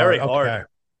 it's so very hard.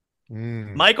 Okay.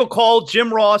 Michael Cole,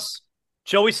 Jim Ross,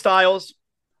 Joey Styles.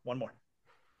 One more.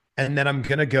 And then I'm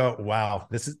going to go, wow,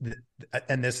 this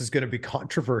is going to be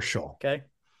controversial. Okay.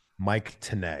 Mike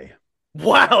Tenay.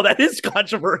 Wow, that is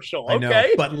controversial. I know,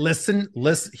 okay. But listen,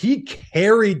 he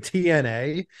carried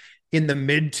TNA in the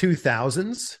mid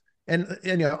 2000s. And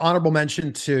honorable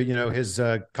mention to, his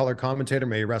color commentator,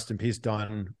 may he rest in peace,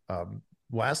 Don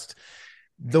West.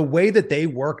 The way that they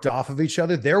worked off of each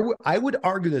other, I would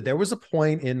argue that there was a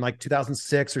point in like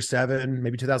 2006 or 7,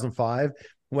 maybe 2005,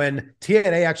 when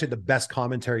TNA actually had the best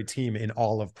commentary team in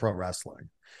all of pro wrestling.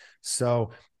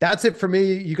 So that's it for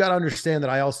me. You got to understand that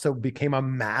I also became a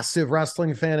massive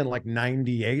wrestling fan in like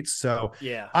 98. So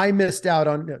yeah, I missed out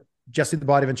on Jesse the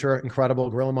Body Ventura, incredible,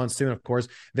 Gorilla Monsoon, of course,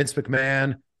 Vince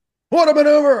McMahon, what a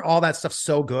maneuver, all that stuff.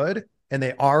 So good. And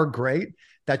they are great.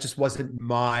 That just wasn't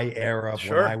my era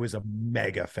when I was a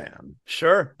mega fan.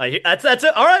 Sure. That's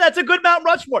it. All right. That's a good Mount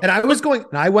Rushmore. And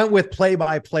I went with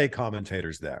play-by-play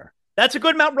commentators there. That's a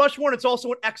good Mount Rushmore. And it's also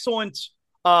an excellent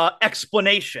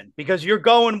explanation because you're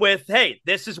going with, hey,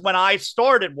 this is when I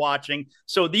started watching.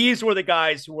 So these were the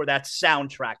guys who were that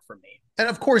soundtrack for me. And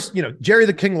of course, Jerry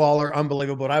the King Lawler,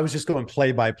 unbelievable. But I was just going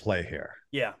play-by-play here.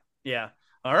 Yeah. Yeah.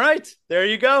 All right. There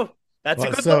you go. That's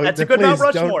a good Mount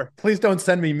Rushmore. Please don't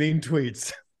send me mean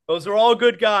tweets. Those are all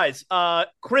good guys.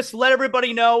 Chris, let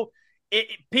everybody know,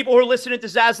 people who are listening to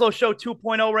Zaslow Show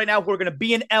 2.0 right now who are going to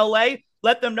be in LA,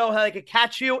 let them know how they can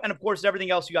catch you. And of course, everything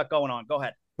else you got going on. Go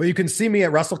ahead. Well, you can see me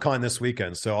at WrestleCon this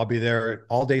weekend. So I'll be there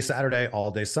all day Saturday, all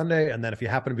day Sunday. And then if you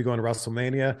happen to be going to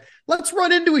WrestleMania, let's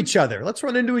run into each other. Let's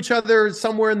run into each other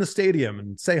somewhere in the stadium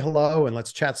and say hello and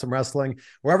let's chat some wrestling.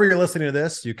 Wherever you're listening to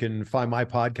this, you can find my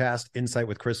podcast, Insight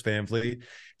with Chris Van Vliet.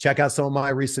 Check out some of my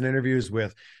recent interviews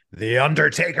with The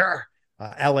Undertaker,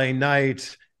 LA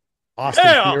Knight, Austin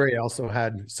Theory. Also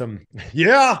had some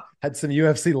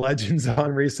UFC legends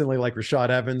on recently, like Rashad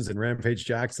Evans and Rampage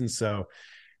Jackson. So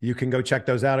you can go check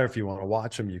those out. Or if you want to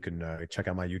watch them, you can check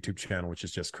out my YouTube channel, which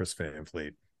is just Chris Van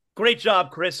Vliet. Great job,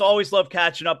 Chris. Always love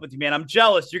catching up with you, man. I'm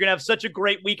jealous. You're going to have such a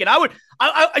great weekend.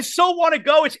 I so want to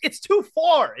go. It's too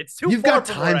far. It's too You've far. You've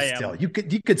got time still. You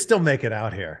could still make it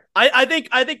out here. I think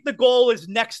the goal is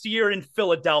next year in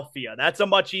Philadelphia. That's a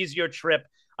much easier trip.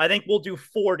 I think we'll do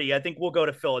 40. I think we'll go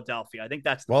to Philadelphia. I think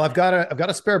that's I've got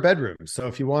a spare bedroom. So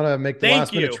if you want to make the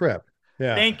last minute trip.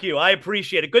 Yeah. Thank you. I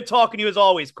appreciate it. Good talking to you as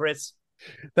always, Chris.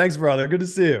 Thanks, brother. Good to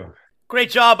see you. Great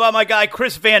job my guy,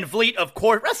 Chris Van Vliet. Of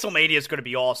course, WrestleMania is going to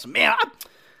be awesome. Man,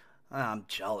 I'm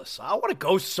jealous. I want to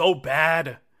go so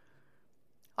bad.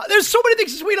 There's so many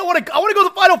things this week I want to go to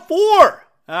the Final Four.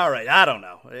 All right, I don't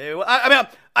know.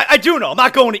 I do know. I'm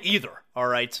not going to either. All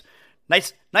right.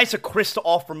 Nice of Chris to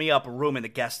offer me up a room in the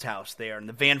guest house there in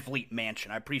the Van Vliet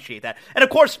mansion. I appreciate that. And of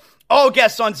course, all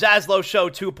guests on Zaslow Show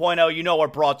 2.0, are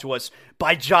brought to us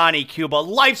by Johnny Cuba.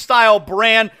 Lifestyle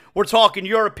brand. We're talking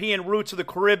European roots of the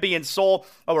Caribbean soul.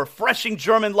 A refreshing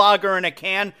German lager in a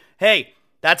can. Hey,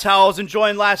 that's how I was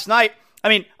enjoying last night. I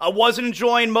mean, I wasn't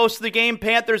enjoying most of the game,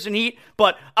 Panthers and Heat,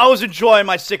 but I was enjoying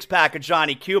my six-pack of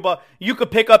Johnny Cuba. You could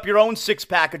pick up your own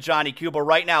six-pack of Johnny Cuba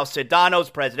right now.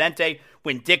 Sedano's, Presidente,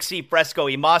 Winn-Dixie, Fresco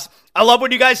y Mas. I love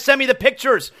when you guys send me the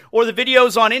pictures or the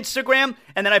videos on Instagram,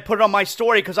 and then I put it on my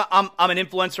story because I'm an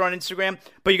influencer on Instagram.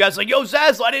 But you guys are like, yo,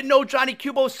 Zaz, I didn't know Johnny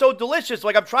Cuba was so delicious.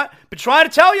 Like, been trying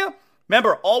to tell you.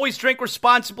 Remember, always drink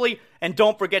responsibly, and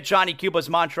don't forget Johnny Cuba's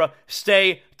mantra,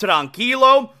 stay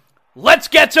tranquilo. Let's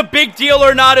get to big deal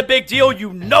or not a big deal.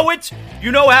 You know it.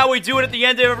 You know how we do it at the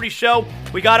end of every show.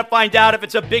 We got to find out if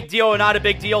it's a big deal or not a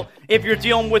big deal. If you're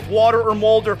dealing with water or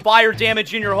mold or fire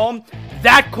damage in your home,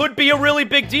 that could be a really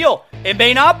big deal. It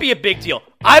may not be a big deal.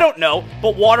 I don't know,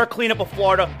 but Water Cleanup of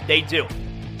Florida, they do.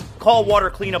 Call Water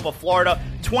Cleanup of Florida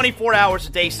 24 hours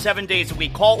a day, 7 days a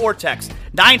week. Call or text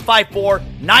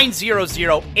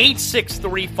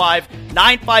 954-900-8635,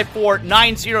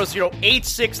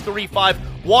 954-900-8635.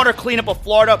 Water Cleanup of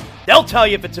Florida. They'll tell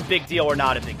you if it's a big deal or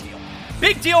not a big deal.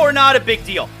 Big deal or not a big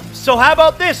deal. So how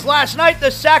about this? Last night, the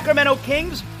Sacramento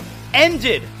Kings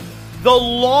ended the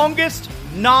longest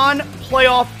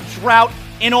non-playoff drought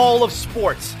in all of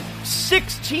sports.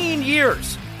 16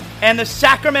 years. And the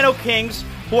Sacramento Kings,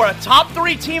 who are a top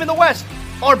 3 team in the West,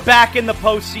 are back in the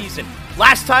postseason.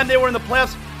 Last time they were in the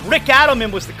playoffs, Rick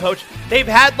Adelman was the coach. They've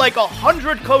had like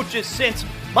 100 coaches since.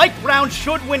 Mike Brown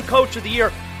should win Coach of the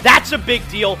Year. That's a big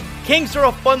deal. Kings are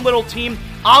a fun little team.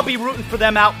 I'll be rooting for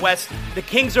them out west. The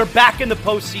Kings are back in the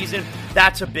postseason.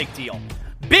 That's a big deal.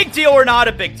 Big deal or not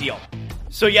a big deal?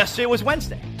 So yesterday was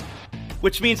Wednesday,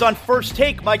 which means on First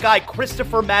Take, my guy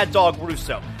Christopher Mad Dog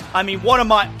Russo. I mean,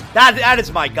 that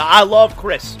is my guy. I love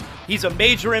Chris. He's a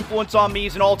major influence on me.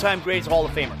 He's an all-time greatest Hall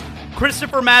of Famer.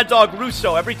 Christopher Mad Dog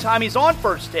Russo, every time he's on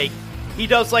First Take, he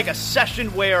does like a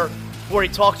session where he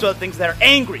talks about things that are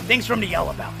angry, things from to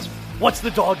yell about. What's the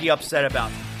doggy upset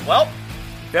about? Well,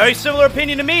 very similar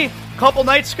opinion to me. A couple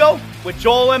nights ago with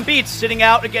Joel Embiid sitting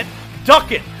out again,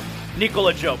 ducking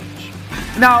Nikola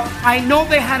Jokic. Now, I know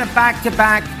they had a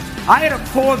back-to-back. I had a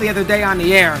call the other day on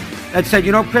the air that said,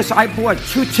 Chris, I bought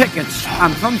 2 tickets.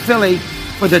 I'm from Philly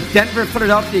for the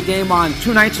Denver-Philadelphia game on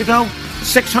 2 nights ago,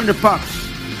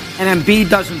 $600. And Embiid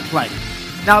doesn't play.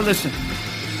 Now, listen,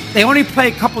 they only play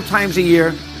a couple times a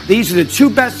year. These are the 2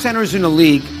 best centers in the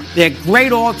league. They're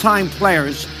great all-time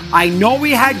players. I know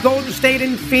we had Golden State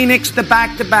and Phoenix, the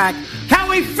back-to-back. Can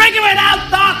we figure it out,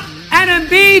 Doc? And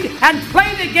Embiid, and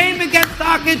play the game against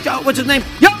Doncic. What's his name?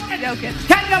 Jokic.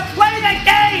 Can you play the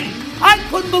game? I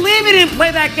couldn't believe he didn't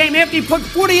play that game after he put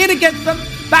 40 in against them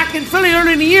back in Philly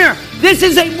early in the year. This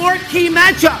is a marquee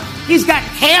matchup. He's got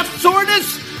calf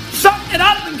soreness. Suck it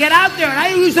up and get out there. And I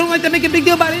usually don't like to make a big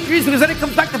deal about injuries because then it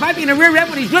comes back to bite me in the rear end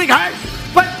when he's really hurt.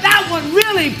 But that one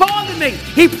really bothered me.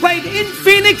 He played in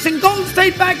Phoenix and Golden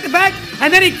State back-to-back,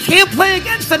 and then he can't play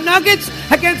against the Nuggets,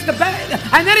 against the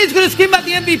and then he's going to scream about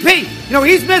the MVP.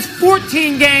 He's missed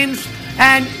 14 games,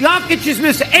 and Jokic has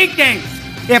missed 8 games.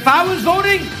 If I was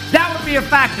voting, that would be a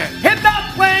factor. Him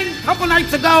not playing a couple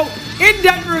nights ago in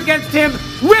Denver against him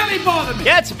really bothered me.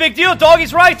 Yeah, it's a big deal.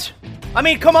 Doggy's right. I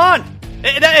mean, come on.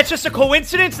 It's just a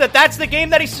coincidence that that's the game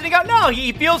that he's sitting out? No,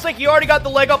 he feels like he already got the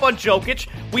leg up on Jokic.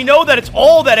 We know that it's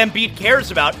all that Embiid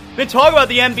cares about. Been talking about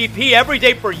the MVP every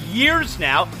day for years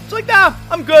now. It's like,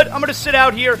 I'm good. I'm going to sit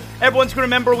out here. Everyone's going to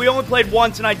remember we only played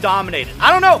once and I dominated.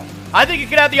 I don't know. I think it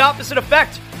could have the opposite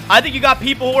effect. I think you got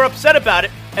people who are upset about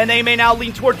it, and they may now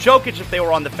lean toward Jokic if they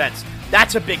were on the fence.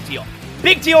 That's a big deal.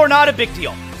 Big deal or not a big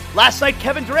deal? Last night,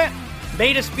 Kevin Durant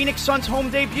made his Phoenix Suns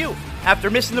home debut.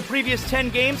 After missing the previous 10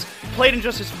 games, played in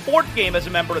just his 4th game as a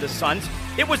member of the Suns.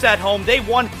 It was at home. They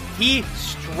won. He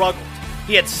struggled.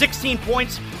 He had 16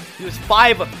 points. He was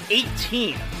 5 of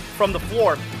 18 from the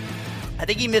floor. I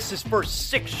think he missed his first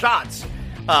 6 shots.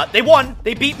 They won.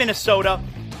 They beat Minnesota.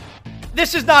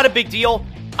 This is not a big deal.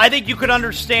 I think you could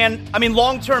understand. I mean,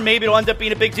 long-term, maybe it'll end up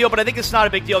being a big deal, but I think it's not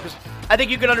a big deal because I think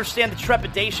you can understand the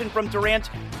trepidation from Durant.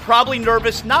 Probably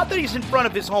nervous. Not that he's in front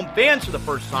of his home fans for the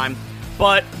first time,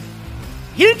 but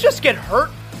he didn't just get hurt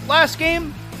last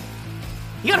game.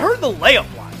 He got hurt in the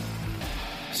layup line.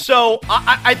 So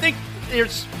I think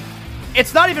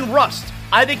it's not even rust.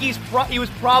 I think he was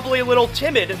probably a little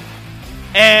timid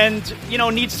and,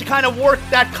 needs to kind of work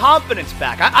that confidence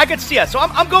back. I could see it. So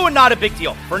I'm going not a big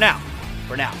deal for now.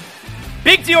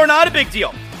 Big deal or not a big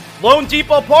deal? Lone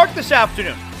Depot Park this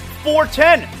afternoon.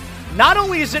 4:10. not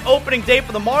only is it opening day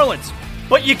for the Marlins,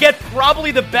 but you get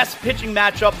probably the best pitching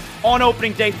matchup on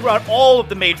opening day throughout all of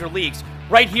the major leagues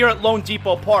right here at Lone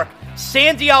Depot Park.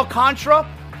 Sandy Alcantara,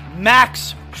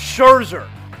 Max Scherzer.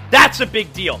 That's a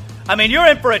big deal. I mean, you're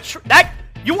in for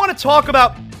you want to talk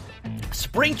about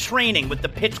spring training with the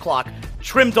pitch clock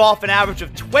trimmed off an average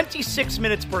of 26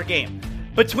 minutes per game.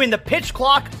 Between the pitch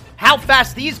clock, how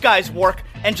fast these guys work,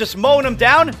 and just mowing them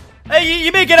down,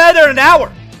 you may get out of there in an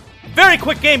hour. Very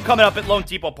quick game coming up at Lone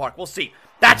Depot Park. We'll see.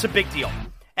 That's a big deal.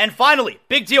 And finally,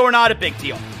 big deal or not a big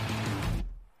deal.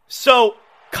 So,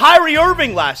 Kyrie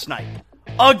Irving last night.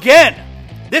 Again.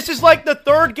 This is like the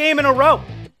third game in a row.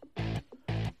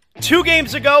 2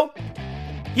 games ago,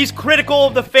 he's critical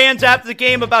of the fans after the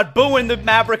game about booing the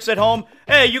Mavericks at home.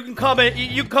 Hey, you can come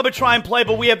and try and play,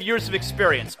 but we have years of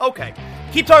experience. Okay.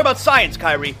 Keep talking about science,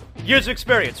 Kyrie. Years of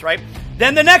experience, right?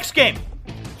 Then the next game,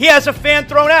 he has a fan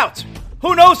thrown out.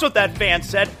 Who knows what that fan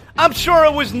said? I'm sure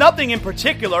it was nothing in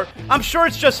particular. I'm sure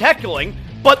it's just heckling.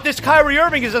 But this Kyrie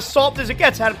Irving is as soft as it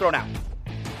gets. Had him thrown out.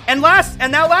 And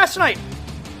now last night,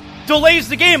 delays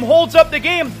the game, holds up the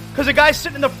game, because a guy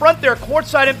sitting in the front there,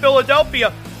 courtside in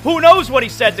Philadelphia, who knows what he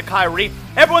said to Kyrie.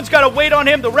 Everyone's got to wait on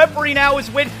him. The referee now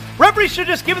is waiting. Referee should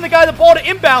have just given the guy the ball to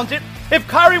inbound it. If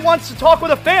Kyrie wants to talk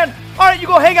with a fan, all right, you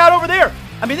go hang out over there.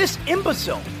 I mean, this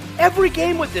imbecile. Every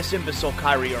game with this imbecile,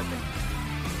 Kyrie Irving.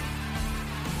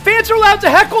 Fans are allowed to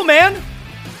heckle, man.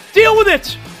 Deal with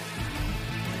it.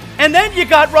 And then you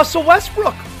got Russell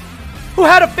Westbrook, who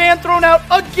had a fan thrown out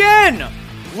again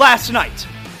last night.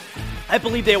 I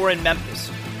believe they were in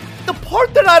Memphis. The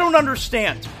part that I don't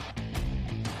understand,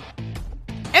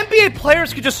 NBA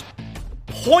players could just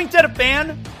point at a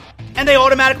fan and they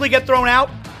automatically get thrown out.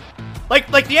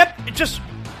 If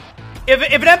an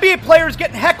NBA player is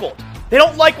getting heckled, they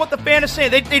don't like what the fan is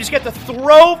saying, they just get to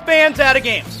throw fans out of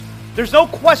games. There's no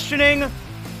questioning.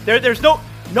 There's no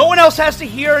one else has to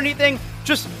hear anything.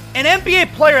 Just an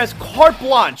NBA player has carte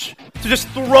blanche to just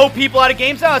throw people out of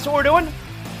games. Now, that's what we're doing.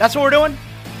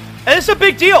 And it's a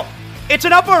big deal. It's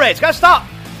enough already. It's got to stop.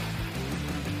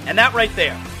 And that right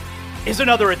there is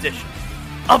another edition.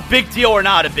 A big deal or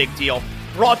not a big deal.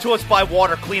 Brought to us by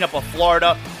Water Cleanup of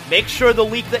Florida. Make sure the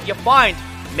leak that you find,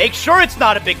 make sure it's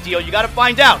not a big deal. You got to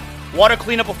find out. Water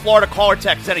Cleanup of Florida. Call or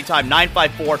text anytime.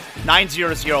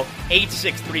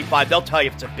 954-900-8635. They'll tell you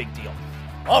if it's a big deal.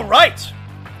 All right.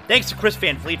 Thanks to Chris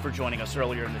Van Vliet for joining us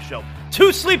earlier in the show.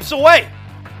 2 sleeps away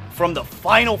from the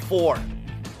Final Four.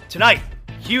 Tonight,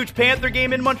 huge Panther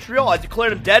game in Montreal. I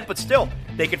declared them dead, but still,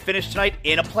 they could finish tonight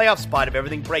in a playoff spot if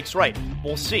everything breaks right.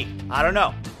 We'll see. I don't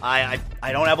know. I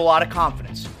don't have a lot of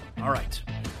confidence. All right.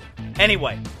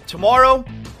 Anyway, tomorrow,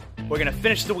 we're going to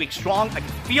finish the week strong. I can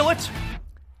feel it.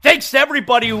 Thanks to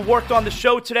everybody who worked on the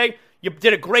show today. You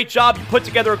did a great job. You put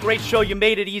together a great show. You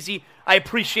made it easy. I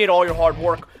appreciate all your hard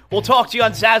work. We'll talk to you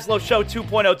on Zaslow Show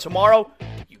 2.0 tomorrow.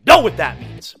 You know what that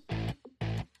means.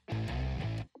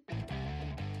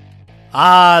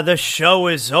 The show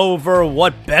is over.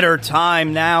 What better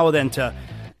time now than to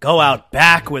go out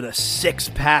back with a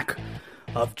 6-pack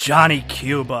of Johnny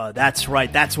Cuba. That's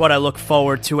right. That's what I look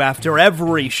forward to after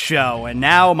every show. And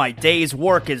now my day's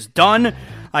work is done.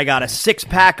 I got a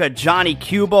 6-pack of Johnny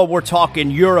Cuba. We're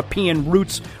talking European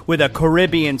roots with a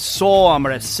Caribbean soul. I'm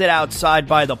going to sit outside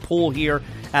by the pool here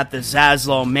at the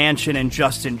Zaslow Mansion and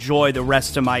just enjoy the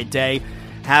rest of my day.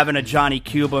 Having a Johnny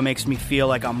Cuba makes me feel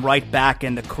like I'm right back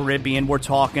in the Caribbean. We're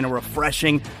talking a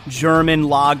refreshing German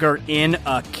lager in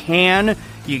a can.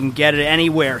 You can get it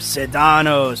anywhere.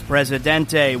 Sedanos,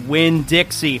 Presidente,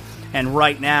 Winn-Dixie. And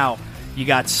right now, you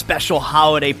got special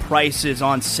holiday prices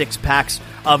on 6-packs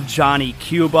of Johnny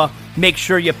Cuba. Make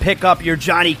sure you pick up your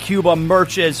Johnny Cuba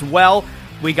merch as well.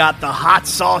 We got the hot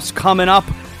sauce coming up.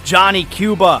 Johnny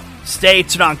Cuba, stay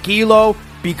tranquilo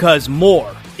because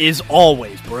more is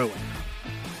always brewing.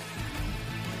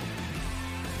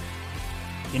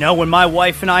 You know, when my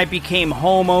wife and I became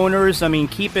homeowners,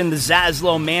 keeping the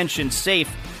Zaslow Mansion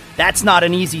safe, that's not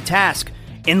an easy task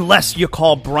unless you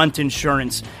call Brunt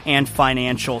Insurance and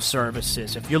Financial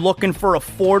Services. If you're looking for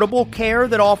affordable care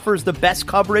that offers the best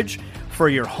coverage for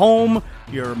your home,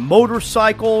 your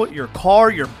motorcycle, your car,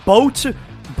 your boat,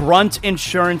 Brunt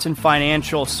Insurance and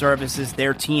Financial Services,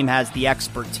 their team has the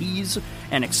expertise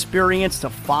and experience to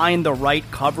find the right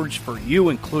coverage for you,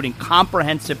 including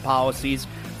comprehensive policies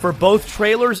for both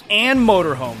trailers and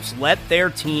motorhomes. Let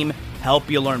their team help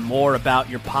you learn more about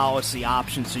your policy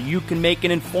options so you can make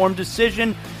an informed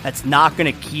decision that's not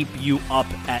going to keep you up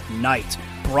at night.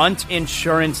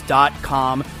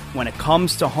 BruntInsurance.com. When it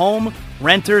comes to home,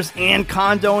 renters, and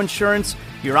condo insurance,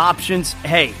 your options,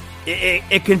 hey,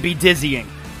 it can be dizzying.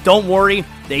 Don't worry,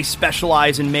 They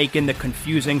specialize in making the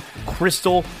confusing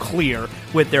crystal clear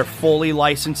with their fully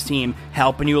licensed team,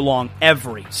 helping you along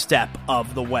every step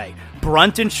of the way.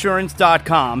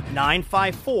 Bruntinsurance.com,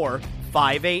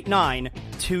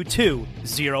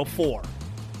 954-589-2204.